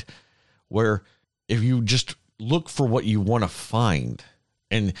the right, where if you just look for what you want to find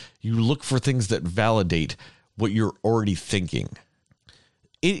and you look for things that validate what you're already thinking,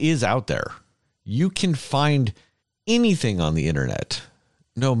 it is out there. You can find anything on the internet,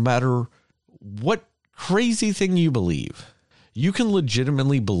 no matter what crazy thing you believe. You can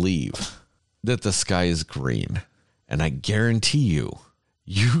legitimately believe that the sky is green. And I guarantee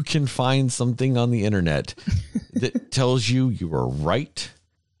you can find something on the internet that tells you are right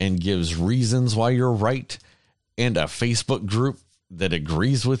and gives reasons why you're right, and a Facebook group that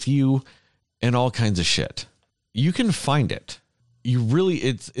agrees with you and all kinds of shit. You can find it. You really,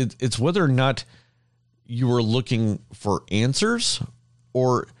 it's whether or not you are looking for answers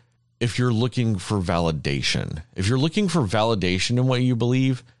or if you're looking for validation. If you're looking for validation in what you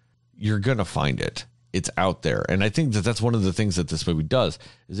believe, you're going to find it. It's out there. And I think that that's one of the things that this movie does,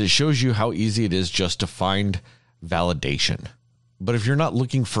 is it shows you how easy it is just to find validation. But if you're not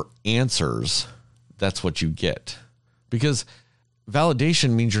looking for answers, that's what you get. Because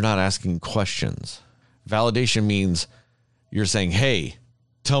validation means you're not asking questions. Validation means you're saying, hey,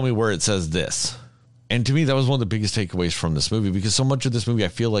 tell me where it says this. And to me, that was one of the biggest takeaways from this movie, because so much of this movie I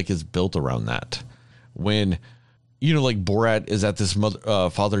feel like is built around that. When, like Borat is at this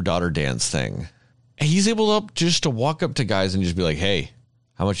father-daughter dance thing, he's able to walk up to guys and just be like, hey,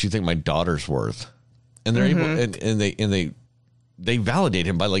 how much do you think my daughter's worth? And they're able, and they validate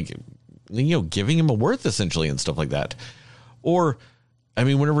him by giving him a worth essentially and stuff like that. Or, I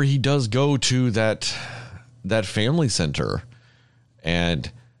mean, whenever he does go to that family center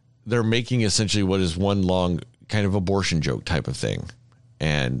and they're making essentially what is one long kind of abortion joke type of thing.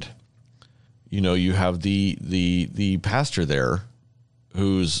 And, you have the pastor there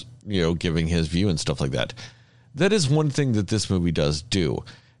who's, giving his view and stuff like that. That is one thing that this movie does do.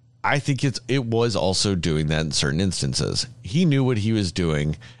 I think it was also doing that in certain instances. He knew what he was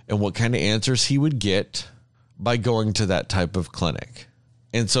doing and what kind of answers he would get by going to that type of clinic.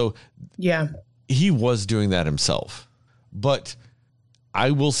 And so yeah, he was doing that himself. But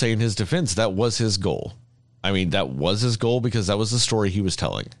I will say in his defense, that was his goal. I mean, that was his goal because that was the story he was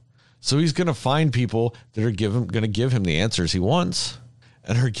telling. So he's going to find people that are going to give him the answers he wants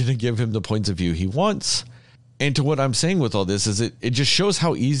and are going to give him the points of view he wants. And to what I'm saying with all this is it just shows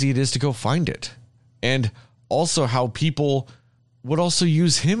how easy it is to go find it. And also how people would also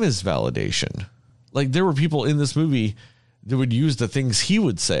use him as validation. Like, there were people in this movie that would use the things he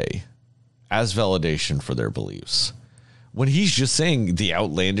would say as validation for their beliefs, when he's just saying the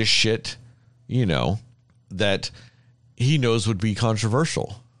outlandish shit, that he knows would be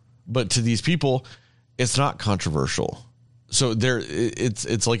controversial. But to these people, it's not controversial. So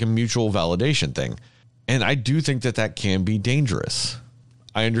it's like a mutual validation thing. And I do think that can be dangerous.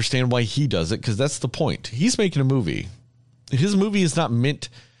 I understand why he does it, because that's the point. He's making a movie. His movie is not meant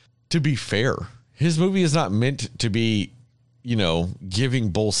to be fair. His movie is not meant to be, giving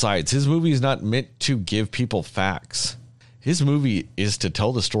both sides. His movie is not meant to give people facts. His movie is to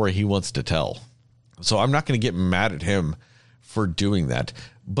tell the story he wants to tell. So I'm not going to get mad at him for doing that.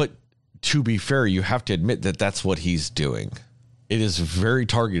 But to be fair, you have to admit that that's what he's doing. It is very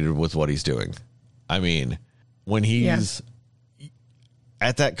targeted with what he's doing. I mean, when he's...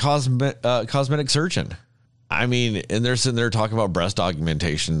 at that cosmetic surgeon. I mean, and they're sitting there talking about breast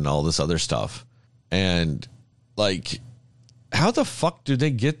augmentation and all this other stuff. And like, how the fuck do they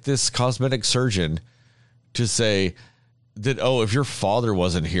get this cosmetic surgeon to say that, oh, if your father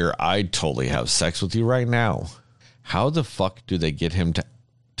wasn't here, I'd totally have sex with you right now? How the fuck do they get him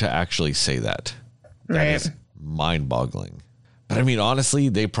to actually say that? That is mind boggling. But I mean, honestly,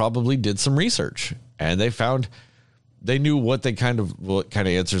 they probably did some research and they knew what kind of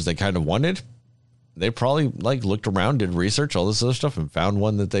answers they kind of wanted. They probably like looked around, did research, all this other stuff, and found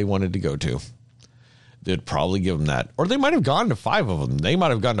one that they wanted to go to. They'd probably give them that. Or they might have gone to 5 of them. They might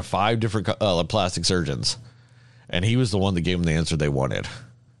have gone to 5 different plastic surgeons. And he was the one that gave them the answer they wanted,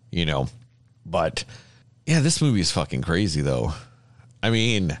 you know. But yeah, this movie is fucking crazy though. I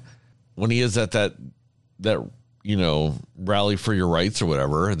mean, when he is at that, you know, rally for your rights or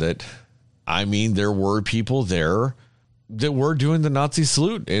whatever, that, I mean, there were people there that were doing the Nazi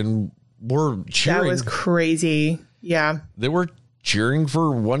salute and were cheering. That was crazy. Yeah. They were cheering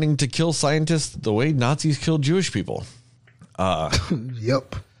for wanting to kill scientists the way Nazis killed Jewish people.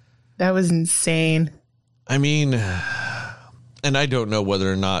 Yep. That was insane. I mean, and I don't know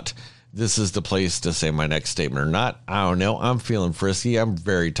whether or not this is the place to say my next statement or not. I don't know. I'm feeling frisky. I'm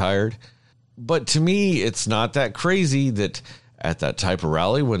very tired. But to me, it's not that crazy that at that type of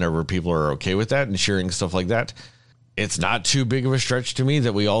rally, whenever people are okay with that and sharing stuff like that, it's not too big of a stretch to me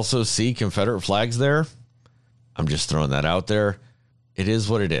that we also see Confederate flags there. I'm just throwing that out there. It is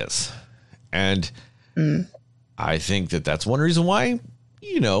what it is. And I think that that's one reason why,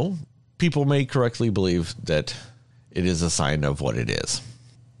 you know, people may correctly believe that it is a sign of what it is.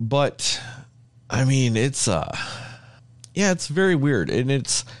 But I mean, it's very weird. And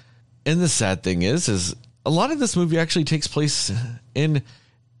the sad thing is a lot of this movie actually takes place in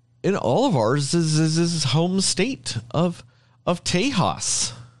all of ours is home state of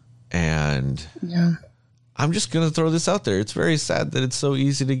Tejas. And yeah, I'm just going to throw this out there. It's very sad that it's so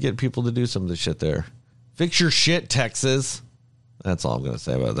easy to get people to do some of this shit there. Fix your shit, Texas. That's all I'm going to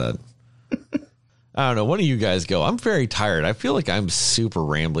say about that. I don't know. One of you guys go. I'm very tired. I feel like I'm super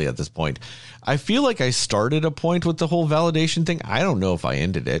rambly at this point. I feel like I started a point with the whole validation thing. I don't know if I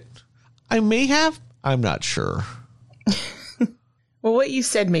ended it. I may have. I'm not sure. Well, what you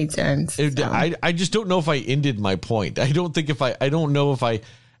said made sense. I just don't know if I ended my point. I don't know if I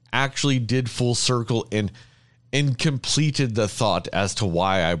actually did full circle and completed the thought as to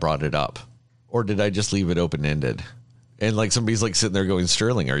why I brought it up. Or did I just leave it open-ended? And like somebody's like sitting there going,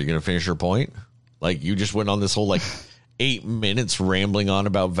 Sterling, are you going to finish your point? Like you just went on this whole like 8 minutes rambling on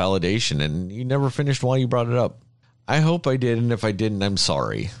about validation and you never finished why you brought it up. I hope I did. And if I didn't, I'm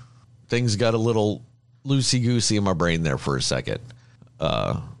sorry. Things got a little loosey-goosey in my brain there for a second.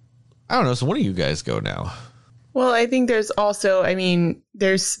 I don't know. So what do you guys go now? Well, I think there's also, I mean,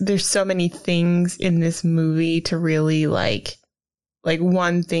 there's so many things in this movie to really like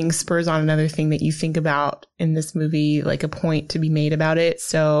one thing spurs on another thing that you think about in this movie, like a point to be made about it.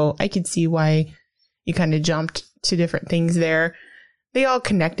 So I could see why you kind of jumped to different things there. They all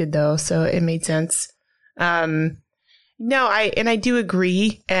connected though, so it made sense. No, I do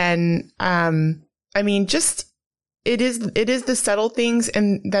agree. And, I mean, just, it is the subtle things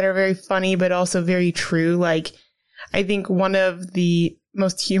and that are very funny, but also very true. Like, I think one of the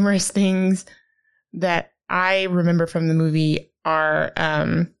most humorous things that I remember from the movie are,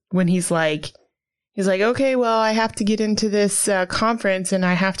 when he's like, okay, well, I have to get into this conference and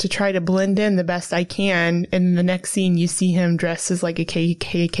I have to try to blend in the best I can. And the next scene, you see him dressed as like a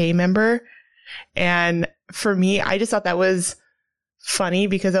KKK member. And for me, I just thought that was funny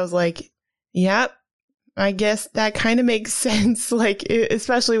because I was like, yep, I guess that kind of makes sense. Like,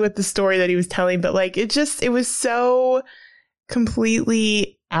 especially with the story that he was telling, but like, it was so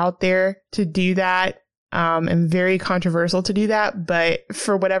completely out there to do that. And very controversial to do that. But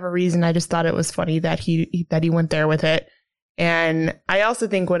for whatever reason, I just thought it was funny that he went there with it. And I also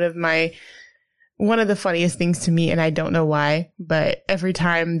think one of the funniest things to me, and I don't know why, but every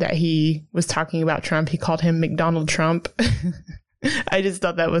time that he was talking about Trump, he called him McDonald Trump. I just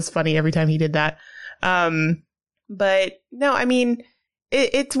thought that was funny every time he did that. But no, I mean,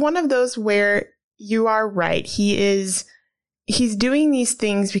 it's one of those where you are right. He's doing these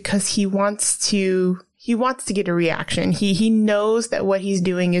things because he wants to get a reaction. He knows that what he's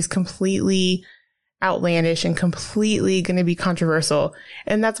doing is completely outlandish and completely going to be controversial.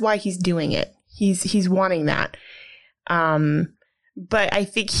 And that's why he's doing it. He's wanting that. But I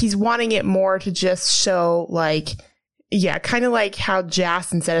think he's wanting it more to just show like, yeah, kind of like how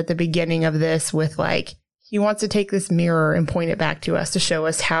Jason said at the beginning of this with like, he wants to take this mirror and point it back to us to show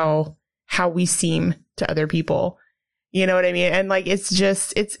us how we seem to other people. You know what I mean? And like, it's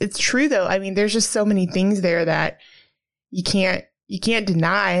just, it's true though. I mean, there's just so many things there that you can't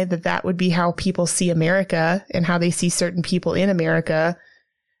deny that would be how people see America and how they see certain people in America.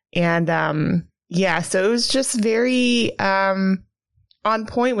 And, yeah, so it was just very, on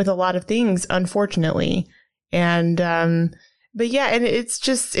point with a lot of things, unfortunately. And, but yeah, and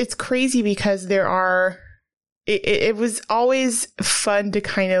it's crazy because it was always fun to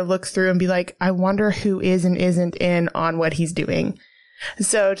kind of look through and be like, I wonder who is and isn't in on what he's doing.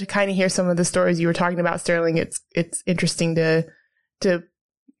 So to kind of hear some of the stories you were talking about, Sterling, it's interesting to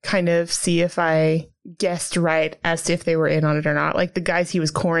kind of see if I guessed right as to if they were in on it or not. Like the guys he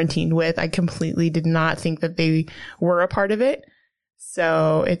was quarantined with, I completely did not think that they were a part of it.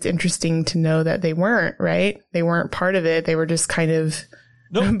 So it's interesting to know that they weren't, right? They weren't part of it. They were just kind of,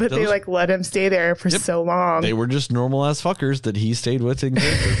 nope, but they like let him stay there for so long. They were just normal ass fuckers that he stayed with in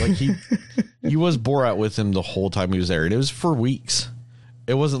character. Like he was Borat with him the whole time he was there. And it was for weeks.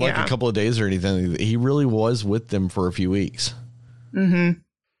 It wasn't like a couple of days or anything. He really was with them for a few weeks. Mm-hmm.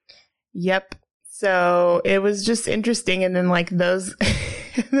 Yep. So it was just interesting. And then like those,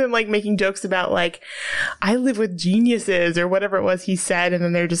 and then like making jokes about like, I live with geniuses or whatever it was he said. And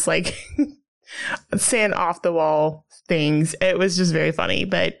then they're just like saying off the wall things. It was just very funny,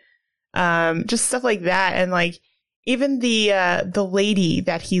 but just stuff like that. And like even the lady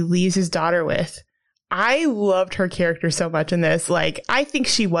that he leaves his daughter with, I loved her character so much in this. Like, I think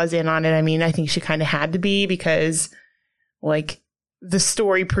she was in on it. I mean, I think she kind of had to be because like the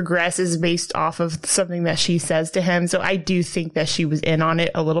story progresses based off of something that she says to him. So I do think that she was in on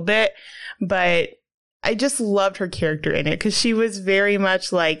it a little bit, but I just loved her character in it because she was very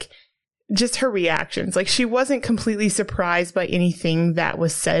much like just her reactions. Like she wasn't completely surprised by anything that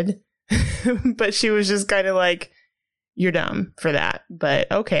was said, but she was just kind of like, you're dumb for that,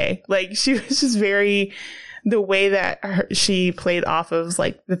 but okay. Like she was just very, the way that she played off of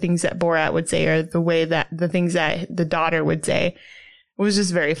like the things that Borat would say or the way that the things that the daughter would say was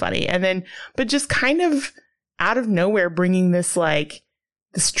just very funny. And then, but just kind of out of nowhere bringing this like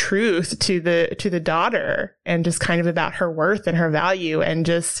this truth to the daughter and just kind of about her worth and her value and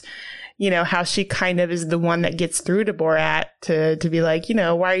just, you know, how she kind of is the one that gets through to Borat to be like, you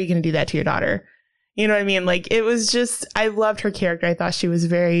know, why are you going to do that to your daughter? You know what I mean? Like, it was just, I loved her character. I thought she was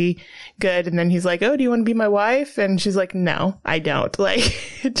very good. And then he's like, oh, do you want to be my wife? And she's like, no, I don't.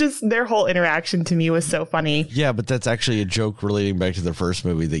 Like, it just, their whole interaction to me was so funny. Yeah, but that's actually a joke relating back to the first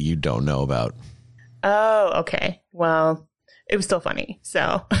movie that you don't know about. Oh, okay. Well, it was still funny.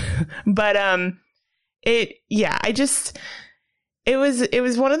 So, but, it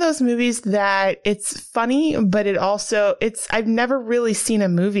was one of those movies that it's funny, but it also, I've never really seen a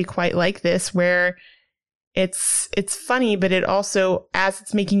movie quite like this where it's funny, but it also, as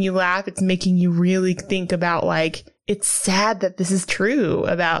it's making you laugh, it's making you really think about like, it's sad that this is true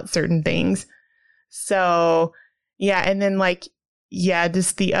about certain things. So yeah. And then like, yeah,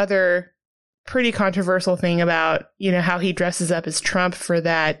 just the other pretty controversial thing about, you know, how he dresses up as Trump for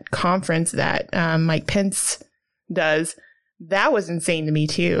that conference that Mike Pence does. That was insane to me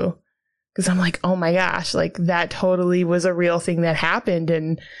too. Cause I'm like, oh my gosh, like that totally was a real thing that happened.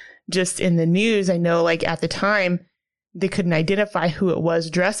 And just in the news, I know like at the time they couldn't identify who it was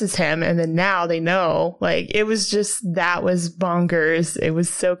dressed as him. And then now they know, like, it was just, that was bonkers. It was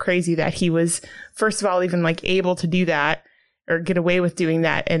so crazy that he was, first of all, even like able to do that or get away with doing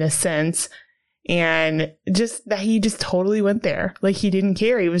that in a sense. And just that he just totally went there. Like he didn't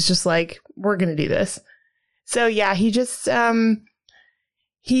care. He was just like, we're going to do this. So yeah, he just,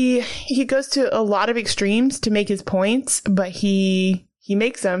 he goes to a lot of extremes to make his points, but he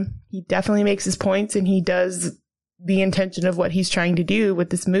makes them. He definitely makes his points and he does the intention of what he's trying to do with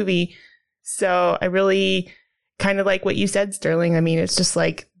this movie. So I really kind of like what you said, Sterling. I mean, it's just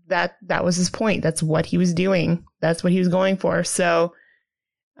like that was his point. That's what he was doing. That's what he was going for. So,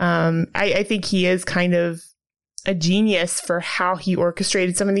 I think he is kind of a genius for how he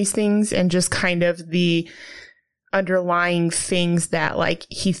orchestrated some of these things and just kind of the underlying things that like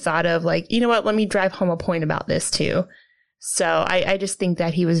he thought of, like, you know what, let me drive home a point about this too. So I just think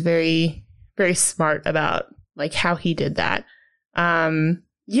that he was very, very smart about like how he did that.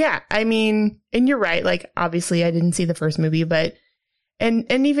 Yeah, I mean, and you're right. Like, obviously I didn't see the first movie, but, and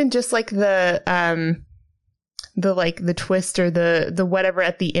even just like the twist or the whatever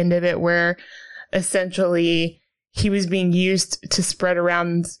at the end of it, where essentially he was being used to spread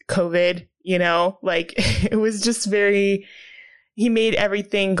around COVID, you know, like it was just very, he made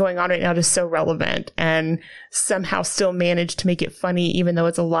everything going on right now just so relevant and somehow still managed to make it funny, even though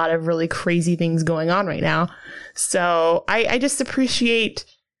it's a lot of really crazy things going on right now. So I just appreciate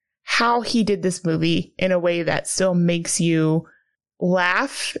how he did this movie in a way that still makes you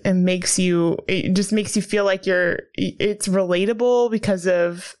laugh and it just makes you feel like it's relatable because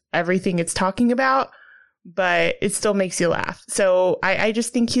of everything it's talking about, but it still makes you laugh. So I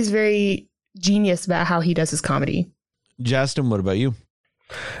just think he's very genius about how he does his comedy. Justin, what about you?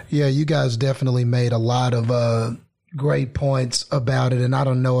 Yeah, you guys definitely made a lot of great points about it, and I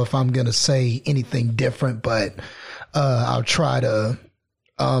don't know if I'm going to say anything different, but I'll try to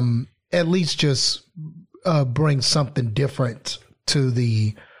at least just bring something different to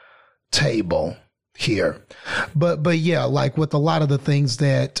the table here. But yeah, like with a lot of the things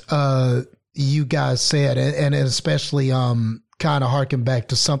that you guys said, and especially kind of harken back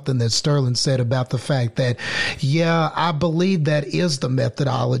to something that Sterling said about the fact that, yeah, I believe that is the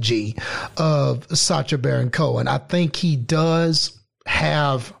methodology of Sacha Baron Cohen. I think he does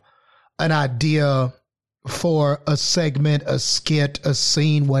have an idea for a segment, a skit, a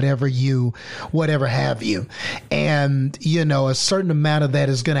scene, whatever have you. And, you know, a certain amount of that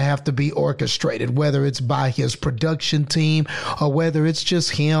is going to have to be orchestrated, whether it's by his production team or whether it's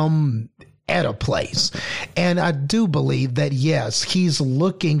just him at a place. And I do believe that, yes, he's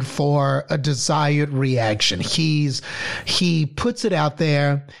looking for a desired reaction. He puts it out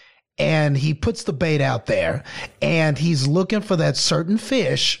there and he puts the bait out there and he's looking for that certain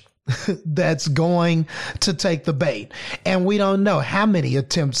fish that's going to take the bait. And we don't know how many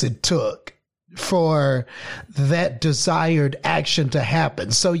attempts it took for that desired action to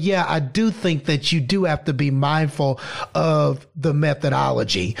happen. So yeah, I do think that you do have to be mindful of the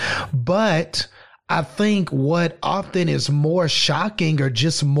methodology, but I think what often is more shocking or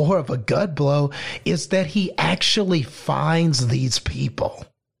just more of a gut blow is that he actually finds these people.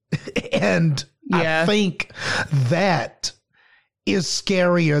 And yeah. I think that is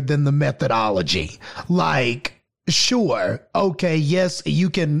scarier than the methodology. Like, sure, okay, yes,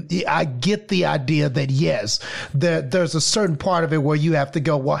 I get the idea that yes, there's a certain part of it where you have to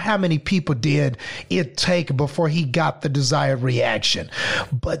go, well, how many people did it take before he got the desired reaction?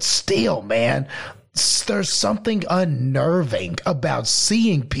 But still, man, there's something unnerving about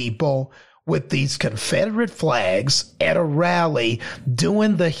seeing people with these Confederate flags at a rally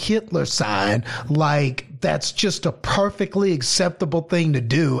doing the Hitler sign like that's just a perfectly acceptable thing to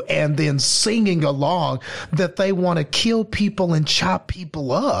do, and then singing along that they want to kill people and chop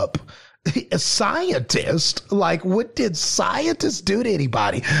people up. A scientist, like, what did scientists do to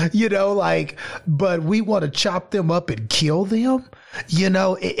anybody? You know, like, but we want to chop them up and kill them? You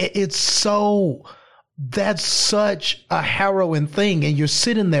know, it's so... That's such a harrowing thing, and you're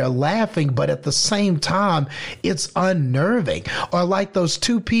sitting there laughing, but at the same time, it's unnerving. Or like those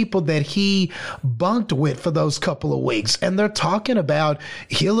two people that he bunked with for those couple of weeks, and they're talking about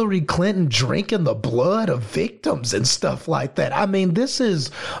Hillary Clinton drinking the blood of victims and stuff like that. I mean, this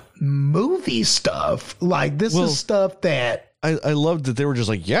is movie stuff. Like, this is stuff that... I loved that they were just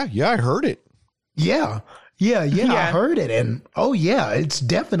like, yeah, I heard it. Yeah. Yeah, I heard it. And oh, yeah, it's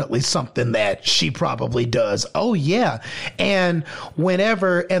definitely something that she probably does. Oh, yeah. And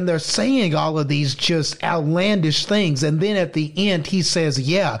and they're saying all of these just outlandish things. And then at the end, he says,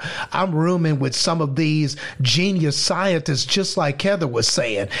 yeah, I'm rooming with some of these genius scientists, just like Heather was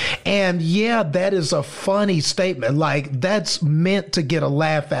saying. And yeah, that is a funny statement. Like, that's meant to get a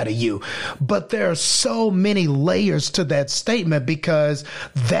laugh out of you. But there are so many layers to that statement, because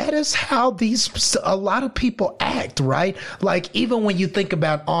that is how a lot of people act, right? Like, even when you think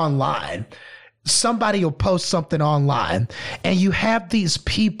about online, somebody will post something online and you have these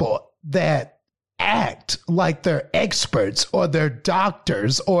people that act like they're experts or they're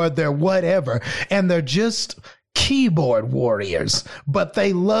doctors or they're whatever, and they're just keyboard warriors, but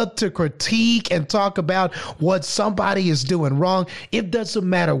they love to critique and talk about what somebody is doing wrong. It doesn't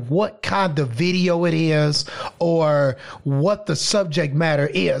matter what kind of video it is or what the subject matter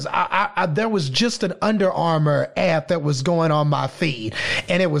is. There was just an Under Armour ad that was going on my feed,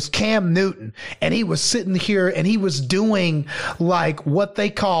 and it was Cam Newton, and he was sitting here and he was doing like what they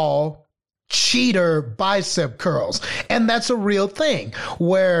call cheater bicep curls. And that's a real thing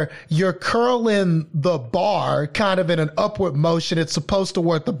where you're curling the bar kind of in an upward motion. It's supposed to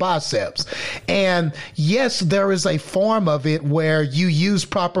work the biceps. And yes, there is a form of it where you use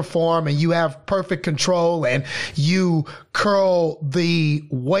proper form and you have perfect control and you curl the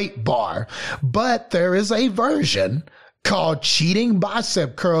weight bar. But there is a version called cheating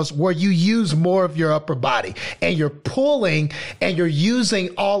bicep curls, where you use more of your upper body and you're pulling and you're using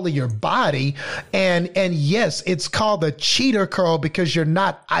all of your body. And yes, it's called a cheater curl because you're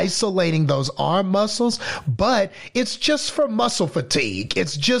not isolating those arm muscles, but it's just for muscle fatigue.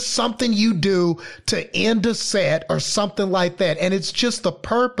 It's just something you do to end a set or something like that. And it's just the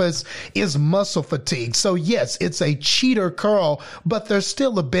purpose is muscle fatigue. So yes, it's a cheater curl, but there's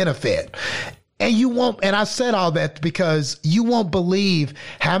still a benefit. And you won't, and I said all that because you won't believe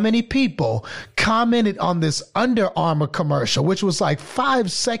how many people commented on this Under Armour commercial, which was like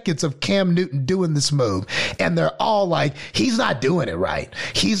 5 seconds of Cam Newton doing this move. And they're all like, he's not doing it right.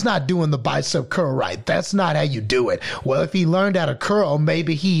 He's not doing the bicep curl right. That's not how you do it. Well, if he learned how to curl,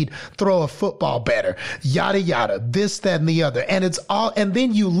 maybe he'd throw a football better, yada, yada, this, that, and the other. And it's all, and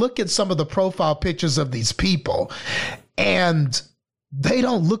then you look at some of the profile pictures of these people and they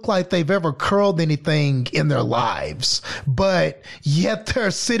don't look like they've ever curled anything in their lives, but yet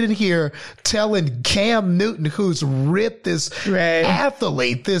they're sitting here telling Cam Newton, who's ripped this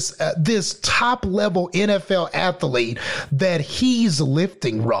athlete, this top level NFL athlete, that he's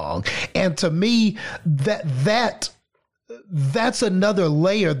lifting wrong. And to me, that's another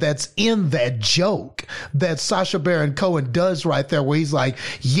layer that's in that joke that Sacha Baron Cohen does right there, where he's like,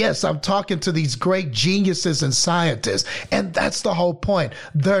 yes, I'm talking to these great geniuses and scientists. And that's the whole point.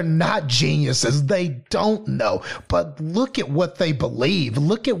 They're not geniuses. They don't know. But look at what they believe.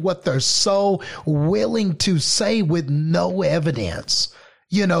 Look at what they're so willing to say with no evidence.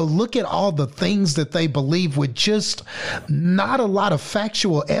 You know, look at all the things that they believe with just not a lot of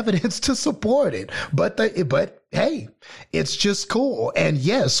factual evidence to support it. But hey, it's just cool. And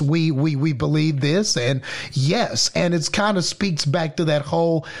yes, we believe this, and yes, and it's kind of speaks back to that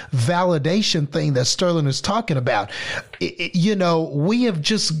whole validation thing that Sterling is talking about. You know, we have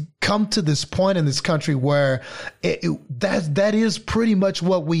just come to this point in this country where that is pretty much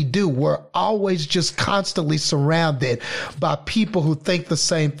what we do. We're always just constantly surrounded by people who think the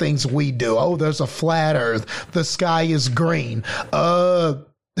same things we do. Oh, there's a flat earth. The sky is green.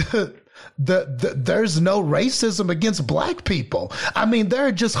 There's no racism against black people. I mean, there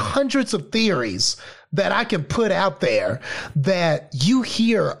are just hundreds of theories that I can put out there that you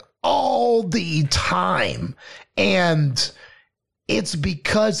hear all the time. And it's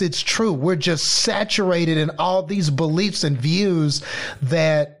because it's true. We're just saturated in all these beliefs and views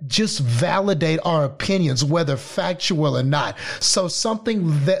that just validate our opinions, whether factual or not. So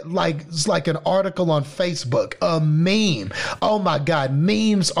something that like an article on Facebook, a meme. Oh my God,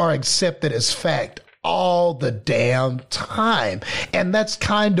 memes are accepted as fact all the damn time. And that's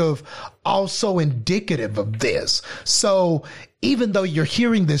kind of also indicative of this. So even though you're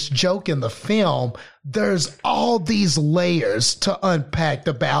hearing this joke in the film, there's all these layers to unpack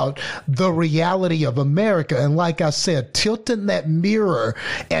about the reality of America. And like I said, tilting that mirror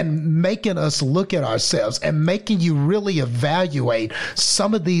and making us look at ourselves and making you really evaluate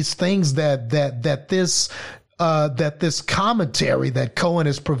some of these things that this commentary that Cohen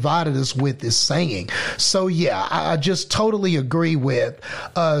has provided us with is saying. So yeah, I just totally agree with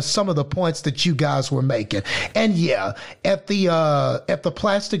some of the points that you guys were making. And yeah, at the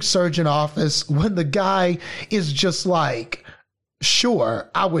plastic surgeon office, when the guy is just like, sure,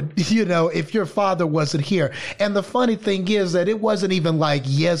 I would, if your father wasn't here. And the funny thing is that it wasn't even like,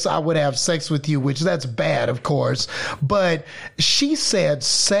 yes, I would have sex with you, which that's bad, of course. But she said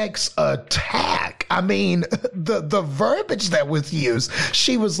sex attack. I mean, the verbiage that was used,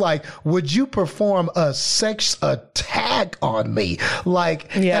 she was like, would you perform a sex attack on me?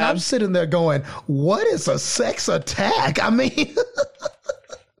 Like, yeah. And I'm sitting there going, what is a sex attack? I mean,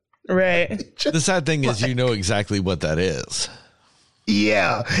 right. The sad thing is, you know exactly what that is.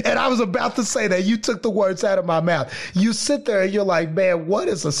 Yeah. And I was about to say that. You took the words out of my mouth. You sit there and you're like, man, what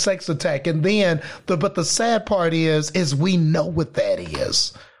is a sex attack? And then, but the sad part is we know what that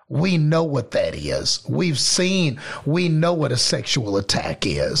is. We know what that is. We know what a sexual attack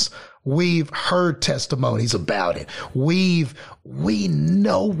is. We've heard testimonies about it. We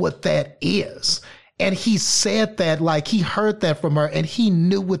know what that is. And he said that, like he heard that from her and he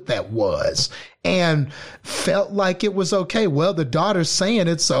knew what that was and felt like it was okay. Well, the daughter's saying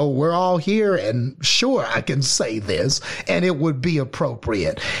it, so we're all here and sure, I can say this and it would be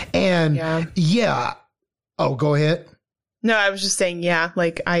appropriate. And yeah. Oh, go ahead. No, I was just saying, yeah,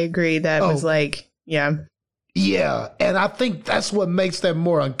 like I agree that was like, yeah. Yeah. And I think that's what makes them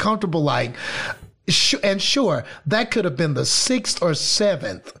more uncomfortable. Like, and sure, that could have been the 6th or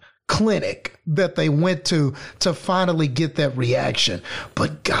 7th clinic that they went to finally get that reaction.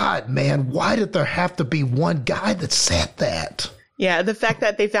 But God, man, why did there have to be one guy that said that? Yeah, the fact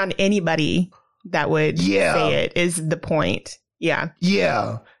that they found anybody that would say it, is the point. Yeah.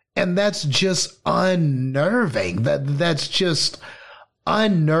 Yeah. And that's just unnerving. That's just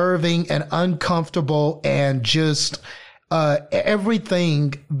unnerving and uncomfortable, and just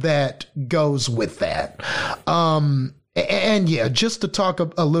everything that goes with that. And yeah, just to talk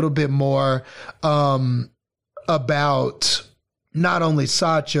a little bit more about not only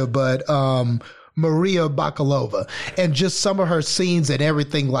Sacha, but Maria Bakalova, and just some of her scenes and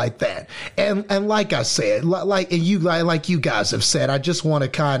everything like that. And like I said, like you guys have said, I just want to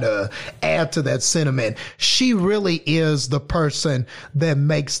kind of add to that sentiment. She really is the person that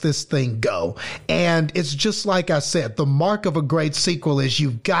makes this thing go. And it's just like I said, the mark of a great sequel is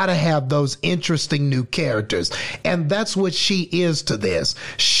you've got to have those interesting new characters. And that's what she is to this.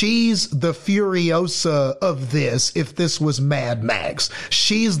 She's the Furiosa of this if this was Mad Max.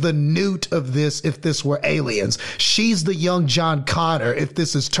 She's the Newt of this if this were Aliens. She's the young John Connor if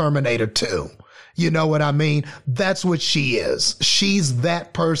this is Terminator 2. You know what I mean? That's what she is. She's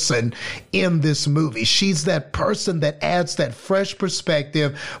that person in this movie. She's that person that adds that fresh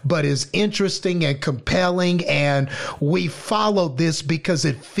perspective, but is interesting and compelling. And we follow this because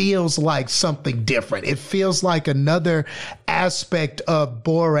it feels like something different. It feels like another aspect of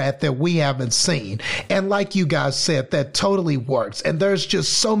Borat that we haven't seen. And like you guys said, that totally works. And there's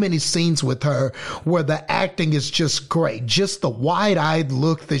just so many scenes with her where the acting is just great. Just the wide-eyed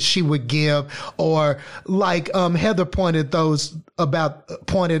look that she would give, or like Heather pointed out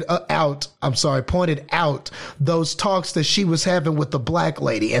those talks that she was having with the black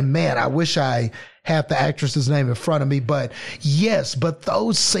lady. And man, I wish I had the actress's name in front of me, but yes, but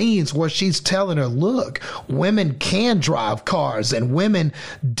those scenes where she's telling her, look, women can drive cars and women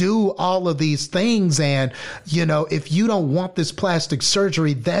do all of these things. And, you know, if you don't want this plastic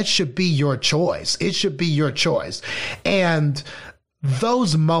surgery, that should be your choice. It should be your choice. And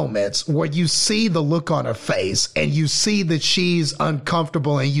those moments where you see the look on her face and you see that she's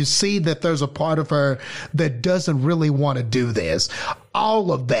uncomfortable and you see that there's a part of her that doesn't really want to do this,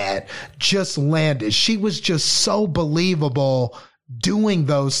 all of that just landed. She was just so believable doing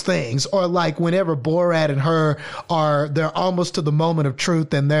those things. Or like whenever Borat and her they're almost to the moment of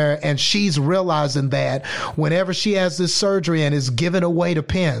truth, and she's realizing that whenever she has this surgery and is giving away to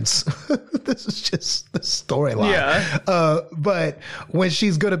Pence, this is just the storyline. Yeah. But when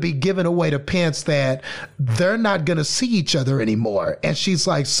she's going to be given away to Pence, that they're not going to see each other anymore. And she's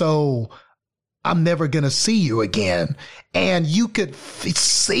like, so I'm never going to see you again. And you could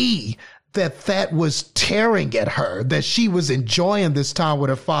see that was tearing at her, that she was enjoying this time with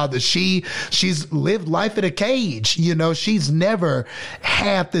her father. She's lived life in a cage. You know, she's never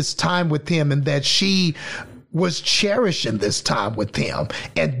had this time with him, and that she was cherishing this time with him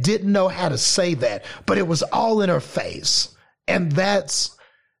and didn't know how to say that, but it was all in her face. And that's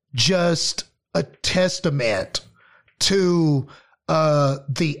just a testament to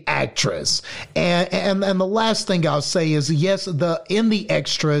the actress. And the last thing I'll say is, yes, in the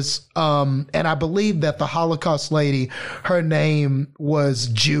extras, and I believe that the Holocaust lady, her name was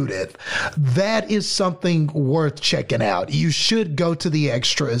Judith. That is something worth checking out. You should go to the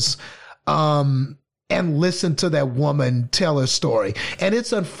extras, and listen to that woman tell her story. And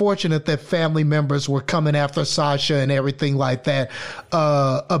it's unfortunate that family members were coming after Sacha and everything like that,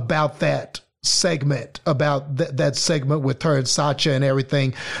 about that segment, about that segment with her and Sacha and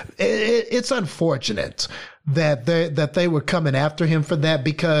everything. It's unfortunate that they were coming after him for that,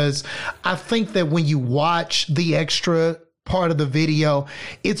 because I think that when you watch the extra part of the video,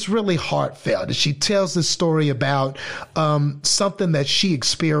 it's really heartfelt. She tells this story about something that she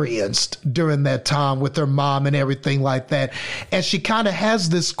experienced during that time with her mom and everything like that. And she kind of has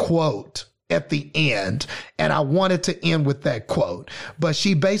this quote at the end, and I wanted to end with that quote. But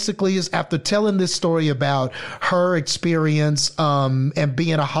she basically is, after telling this story about her experience and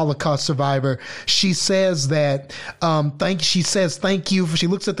being a Holocaust survivor, she says that thank you. She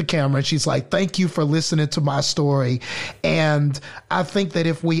looks at the camera and she's like, thank you for listening to my story. And I think that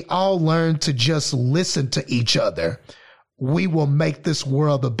if we all learn to just listen to each other, we will make this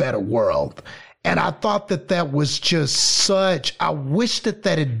world a better world. And I thought that was just I wish that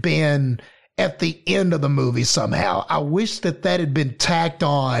had been at the end of the movie somehow. I wish that had been tacked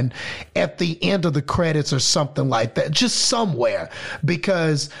on at the end of the credits or something like that, just somewhere,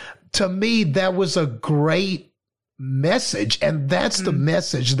 because to me, that was a great message. And that's the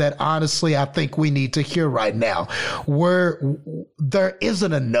message that honestly I think we need to hear right now, where there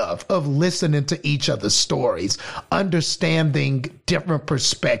isn't enough of listening to each other's stories, understanding different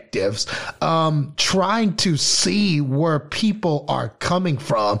perspectives, trying to see where people are coming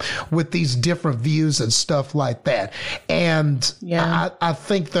from with these different views and stuff like that. And I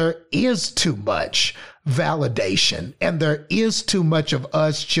think there is too much validation, and there is too much of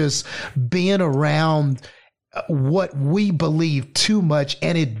us just being around what we believe too much,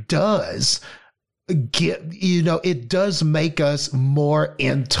 and it does it does make us more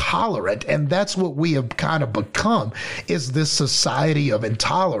intolerant. And that's what we have kind of become, is this society of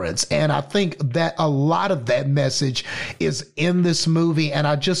intolerance. And I think that a lot of that message is in this movie. And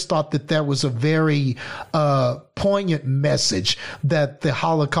I just thought that was a very poignant message that the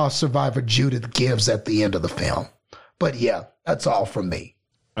Holocaust survivor Judith gives at the end of the film. But yeah, that's all from me.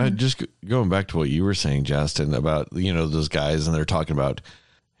 Just going back to what you were saying, Justin, about, those guys, and they're talking about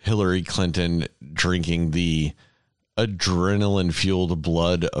Hillary Clinton drinking the adrenaline fueled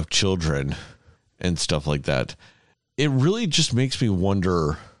blood of children and stuff like that. It really just makes me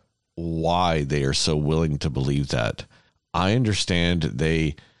wonder why they are so willing to believe that. I understand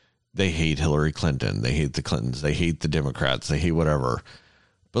they hate Hillary Clinton. They hate the Clintons. They hate the Democrats. They hate whatever.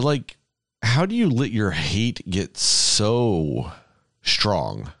 But how do you let your hate get so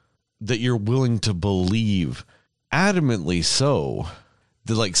strong that you're willing to believe adamantly so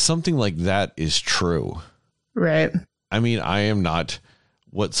that something like that is true? Right. I mean, I am not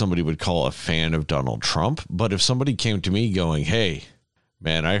what somebody would call a fan of Donald Trump, but if somebody came to me going, "Hey,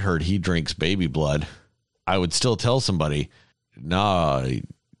 man, I heard he drinks baby blood," I would still tell somebody, "Nah,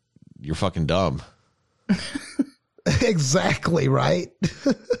 you're fucking dumb." Exactly right.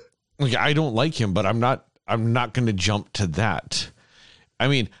 I don't like him, but I'm not going to jump to that. I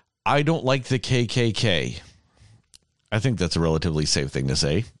mean, I don't like the KKK. I think that's a relatively safe thing to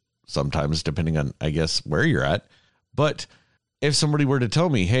say sometimes, depending on, I guess, where you're at. But if somebody were to tell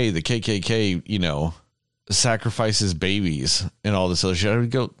me, "Hey, the KKK, sacrifices babies and all this other shit," I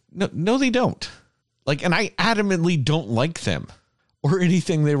would go, no, they don't. And I adamantly don't like them or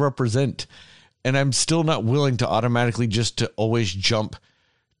anything they represent. And I'm still not willing to automatically just to always jump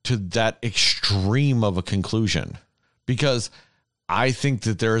to that extreme of a conclusion, because I think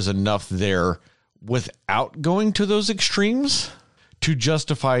that there is enough there without going to those extremes to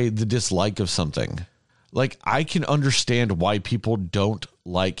justify the dislike of something. I can understand why people don't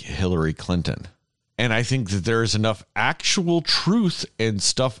like Hillary Clinton. And I think that there is enough actual truth and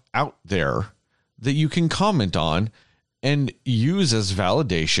stuff out there that you can comment on and use as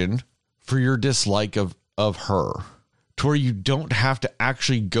validation for your dislike of her, to where you don't have to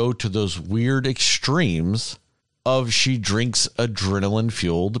actually go to those weird extremes of she drinks adrenaline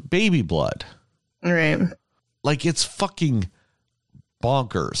fueled baby blood. Right. It's fucking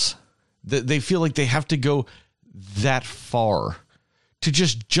bonkers. They feel like they have to go that far to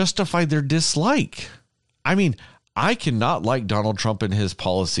just justify their dislike. I mean, I cannot like Donald Trump and his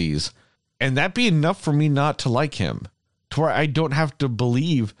policies, and that be enough for me not to like him, to where I don't have to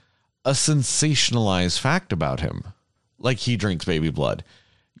believe a sensationalized fact about him. He drinks baby blood.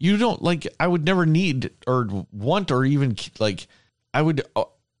 You don't I would never need or want or even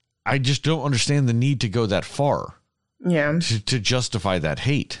I just don't understand the need to go that far. Yeah. To justify that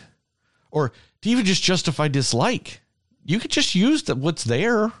hate, or to even just justify dislike. You could just use what's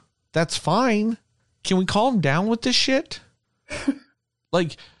there. That's fine. Can we calm down with this shit?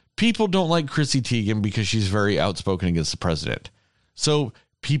 People don't like Chrissy Teigen because she's very outspoken against the president. So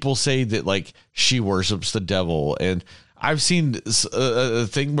people say that she worships the devil. And I've seen a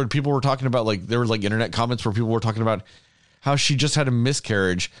thing where people were talking about there were internet comments where people were talking about how she just had a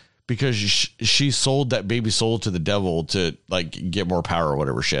miscarriage because she sold that baby soul to the devil to get more power or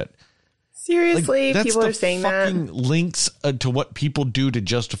whatever shit. Seriously, people are saying that. Links to what people do to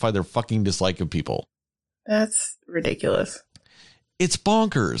justify their fucking dislike of people. That's ridiculous. It's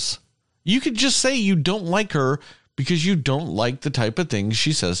bonkers. You could just say you don't like her because you don't like the type of things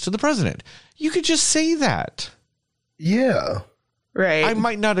she says to the president. You could just say that. Yeah. Right. I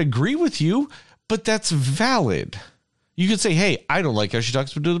might not agree with you, but that's valid. You could say, "Hey, I don't like how she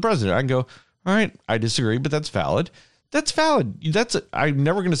talks to the president." I can go, "All right, I disagree, but that's valid." That's valid. I'm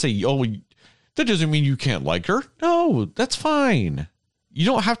never going to say, "Oh, that doesn't mean you can't like her." No, that's fine. You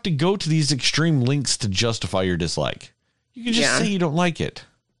don't have to go to these extreme lengths to justify your dislike. You can just say you don't like it.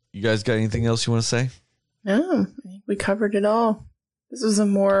 You guys got anything else you want to say? No, I think we covered it all. This was a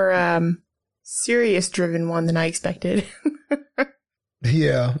more serious driven one than I expected.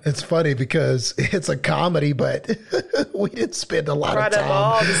 Yeah, it's funny because it's a comedy, but we didn't spend a lot of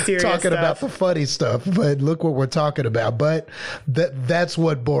time talking about the funny stuff. But look what we're talking about. But that's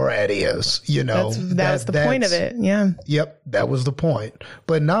what Borat is, you know. That's the point of it. Yeah. Yep, that was the point.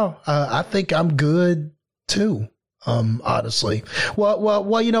 But no, I think I'm good too. Honestly.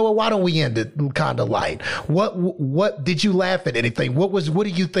 Well, you know what? Why don't we end it kind of light? What did you laugh at anything? What do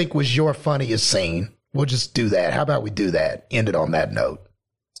you think was your funniest scene? We'll just do that. How about we do that? End it on that note.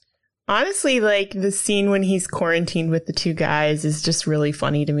 Honestly, like the scene when he's quarantined with the two guys is just really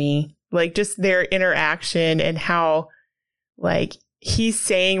funny to me. Like just their interaction and how like he's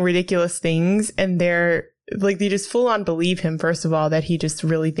saying ridiculous things and they're like, they just full on believe him, first of all, that he just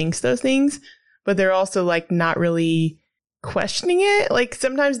really thinks those things, but they're also like not really questioning it. Like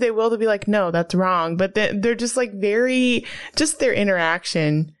sometimes they will, to be like, no, that's wrong. But they're just like just their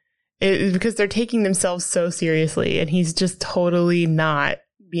interaction. Because they're taking themselves so seriously and he's just totally not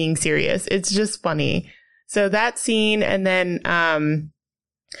being serious. It's just funny. So that scene. And then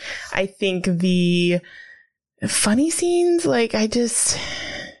I think the funny scenes, like I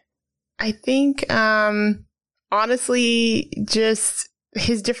think honestly, just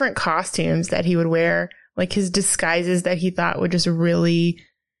his different costumes that he would wear, like his disguises that he thought would just really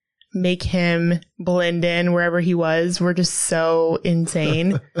make him blend in wherever he was, were just so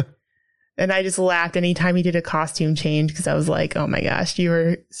insane. And I just laughed anytime he did a costume change because I was like, oh my gosh, you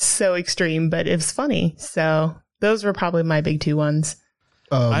were so extreme, but it was funny. So those were probably my big two ones.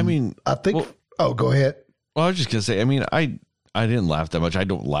 I mean, I think, go ahead. Well, I was just going to say, I mean, I didn't laugh that much. I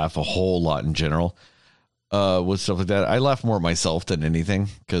don't laugh a whole lot in general with stuff like that. I laugh more at myself than anything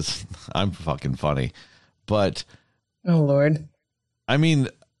because I'm fucking funny. But, oh Lord. I mean,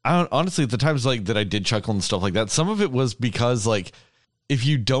 honestly, at the times like that I did chuckle and stuff like that, some of it was because like, if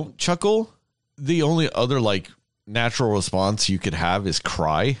you don't chuckle, the only other like natural response you could have is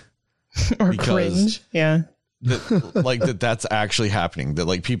cry or cringe. Yeah. That's actually happening, that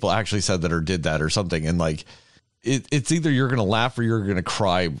like people actually said that or did that or something. And like, it's either you're going to laugh or you're going to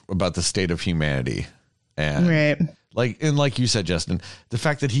cry about the state of humanity. And like you said, Justin, the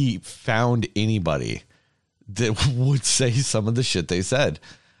fact that he found anybody that would say some of the shit they said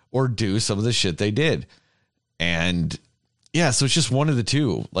or do some of the shit they did. And yeah, so it's just one of the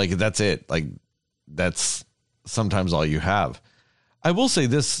two. Like, that's it. Like, that's sometimes all you have. I will say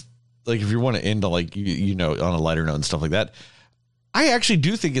this, like, if you want to end on, like, you know, on a lighter note and stuff like that, I actually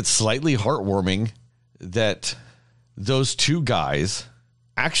do think it's slightly heartwarming that those two guys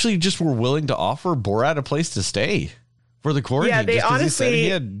actually just were willing to offer Borat a place to stay for the quarantine. Yeah, they honestly, he said he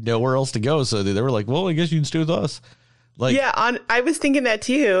had nowhere else to go. So they were like, well, I guess you can stay with us. Like, yeah, I was thinking that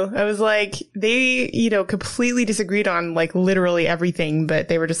too. I was like, they, you know, completely disagreed on like literally everything, but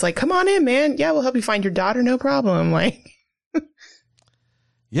they were just like, come on in, man. Yeah, we'll help you find your daughter. No problem. Like,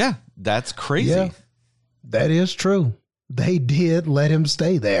 yeah, that's crazy. Yeah, that is true. They did let him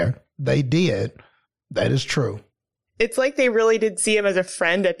stay there. They did. That is true. It's like they really did see him as a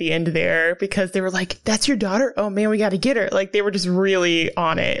friend at the end there because they were like, that's your daughter? Oh man, we got to get her. Like they were just really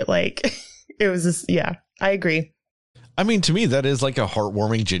on it. Like it was just, yeah, I agree. I mean, to me, that is like a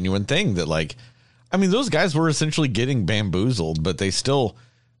heartwarming, genuine thing that like, I mean, those guys were essentially getting bamboozled, but they still,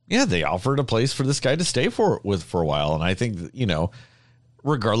 yeah, they offered a place for this guy to stay for a while. And I think, you know,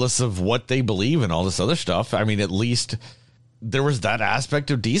 regardless of what they believe and all this other stuff, I mean, at least there was that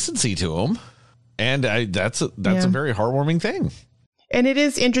aspect of decency to him. And that's a very heartwarming thing. And it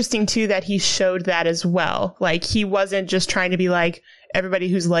is interesting, too, that he showed that as well. Like, he wasn't just trying to be like, everybody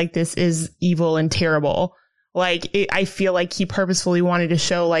who's like this is evil and terrible. Like, I feel like he purposefully wanted to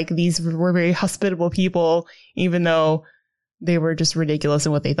show, like, these were very hospitable people, even though they were just ridiculous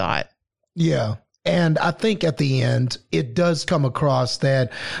in what they thought. Yeah. And I think at the end, it does come across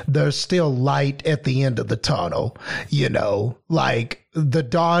that there's still light at the end of the tunnel. You know, like the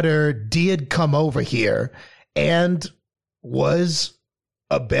daughter did come over here and was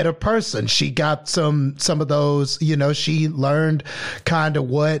a better person. She got some of those, you know, she learned kind of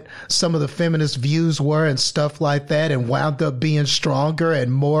what some of the feminist views were and stuff like that, and wound up being stronger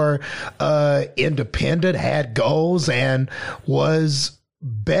and more independent, had goals, and was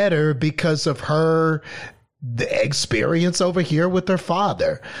better because of the experience over here with her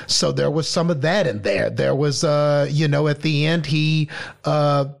father. So there was some of that in there. There was, you know, at the end, he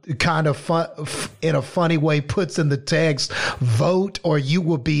kind of in a funny way puts in the text, vote or you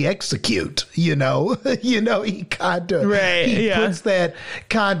will be execute, you know, he kind of, puts that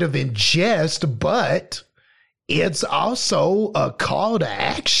kind of in jest, but it's also a call to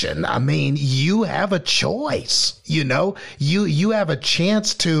action. I mean, you have a choice, you know, you have a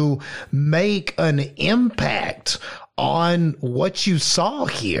chance to make an impact on what you saw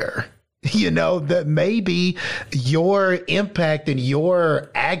here. You know, that maybe your impact and your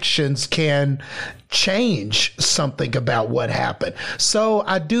actions can change something about what happened. So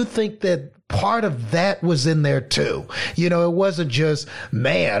I do think that part of that was in there too. You know, it wasn't just,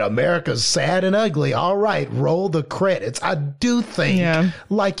 man, America's sad and ugly. All right, roll the credits. I do think,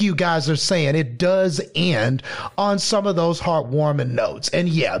 like you guys are saying, it does end on some of those heartwarming notes. And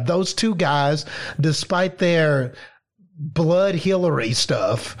yeah, those two guys, despite their blood Hillary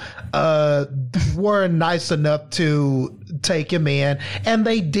stuff, were nice enough to take him in, and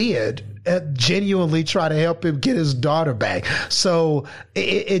they did genuinely try to help him get his daughter back. So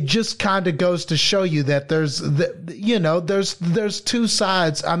it just kind of goes to show you that there's two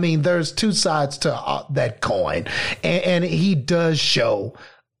sides. I mean, there's two sides to that coin, and he does show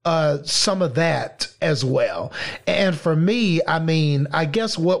some of that as well. And for me, I mean, I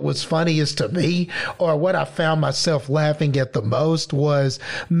guess what was funniest to me, or what I found myself laughing at the most, was,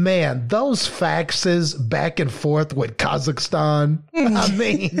 man, those faxes back and forth with Kazakhstan. I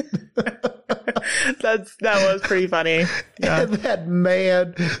mean, that was pretty funny. Yeah. And that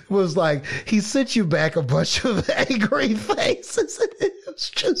man was like, he sent you back a bunch of angry faces, and it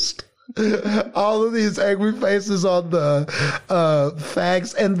was just all of these angry faces on the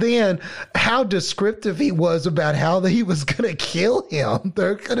fax, and then how descriptive he was about how he was going to kill him. There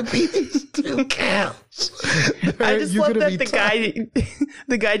are going to be these two counts. I just love that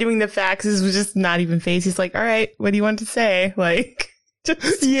the guy doing the faxes was just not even phased. He's like, all right, what do you want to say? Like,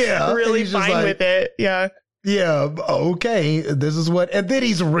 just really fine like, with it. Yeah. Yeah, okay, this is what, and then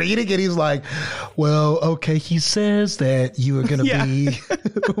he's reading and he's like, well, okay, he says that you are going to be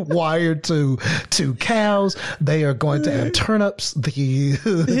wired to cows. They are going to have turnips. His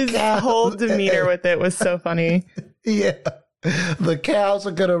whole demeanor with it was so funny. Yeah. The cows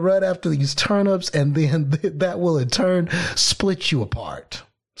are going to run after these turnips, and then that will in turn split you apart.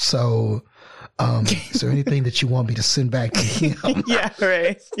 So, is there anything that you want me to send back to him? Yeah,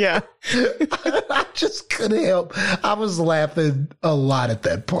 right. Yeah. I just couldn't help. I was laughing a lot at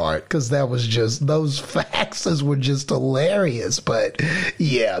that part because that was just, those faxes were just hilarious. But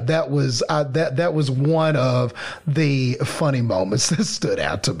yeah, that was that was one of the funny moments that stood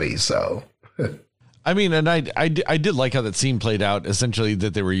out to me. So. I mean, and I did like how that scene played out, essentially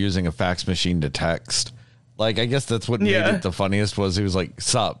that they were using a fax machine to text. Like, I guess that's what made it the funniest, was he was like,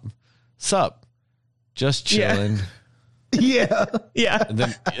 sup, just chilling. Yeah. Yeah. And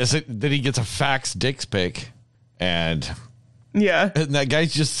then he gets a fax dick pic, and that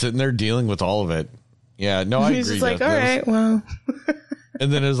guy's just sitting there dealing with all of it. Yeah, no, I agree. He's just like, all right, well.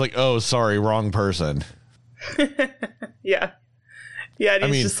 And then it was like, oh, sorry, wrong person. Yeah. Yeah,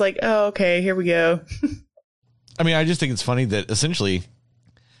 and he's just like, oh, okay, here we go. I mean, I just think it's funny that essentially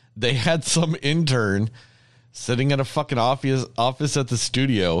they had some intern sitting at a fucking office at the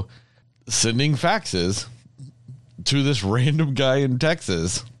studio sending faxes to this random guy in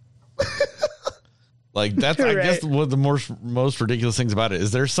Texas. Like, that's, I guess, one of the most ridiculous things about it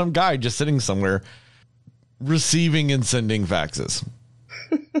is there's some guy just sitting somewhere receiving and sending faxes.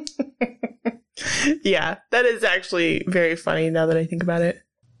 Yeah, that is actually very funny now that I think about it.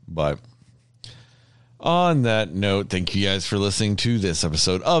 But on that note, thank you guys for listening to this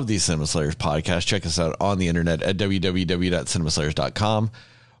episode of the Cinema Slayers podcast. Check us out on the internet at www.cinemaslayers.com,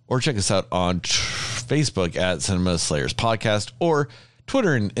 or check us out on Facebook at Cinema Slayers Podcast, or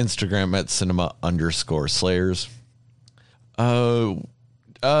Twitter and Instagram at cinema_slayers.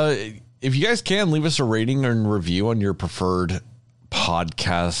 If you guys can, leave us a rating and review on your preferred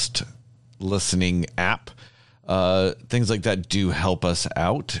podcast listening app. Things like that do help us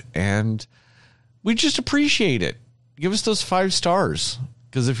out, and we just appreciate it. Give us those 5 stars,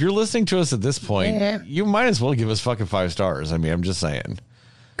 because if you're listening to us at this point, you might as well give us fucking 5 stars. I mean, I'm just saying.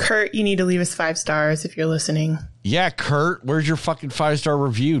 Kurt, you need to leave us 5 stars if you're listening. Yeah, Kurt, where's your fucking 5-star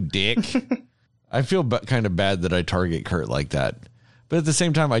review, dick? I feel kind of bad that I target Kurt like that, but at the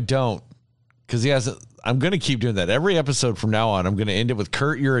same time, I don't, because I'm going to keep doing that. Every episode from now on, I'm going to end it with,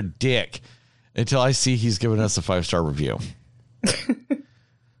 Kurt, you're a dick, until I see he's giving us a 5-star review.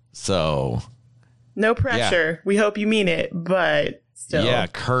 So. No pressure. Yeah. We hope you mean it, but still. Yeah,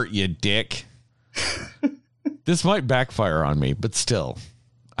 Kurt, you dick. This might backfire on me, but still,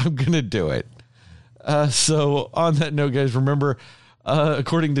 I'm going to do it. So on that note, guys, remember,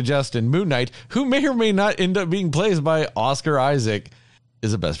 according to Justin, Moon Knight, who may or may not end up being played by Oscar Isaac,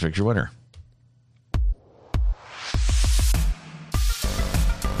 is a Best Picture winner.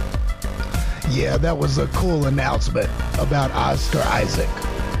 Yeah, that was a cool announcement about Oscar Isaac.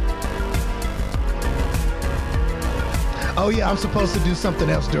 Oh yeah, I'm supposed to do something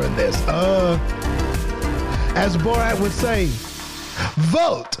else during this. As Borat would say,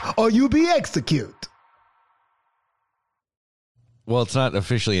 vote or you be executed. Well, it's not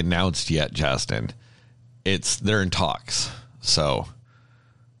officially announced yet, Justin. They're in talks. So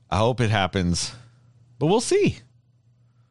I hope it happens, but we'll see.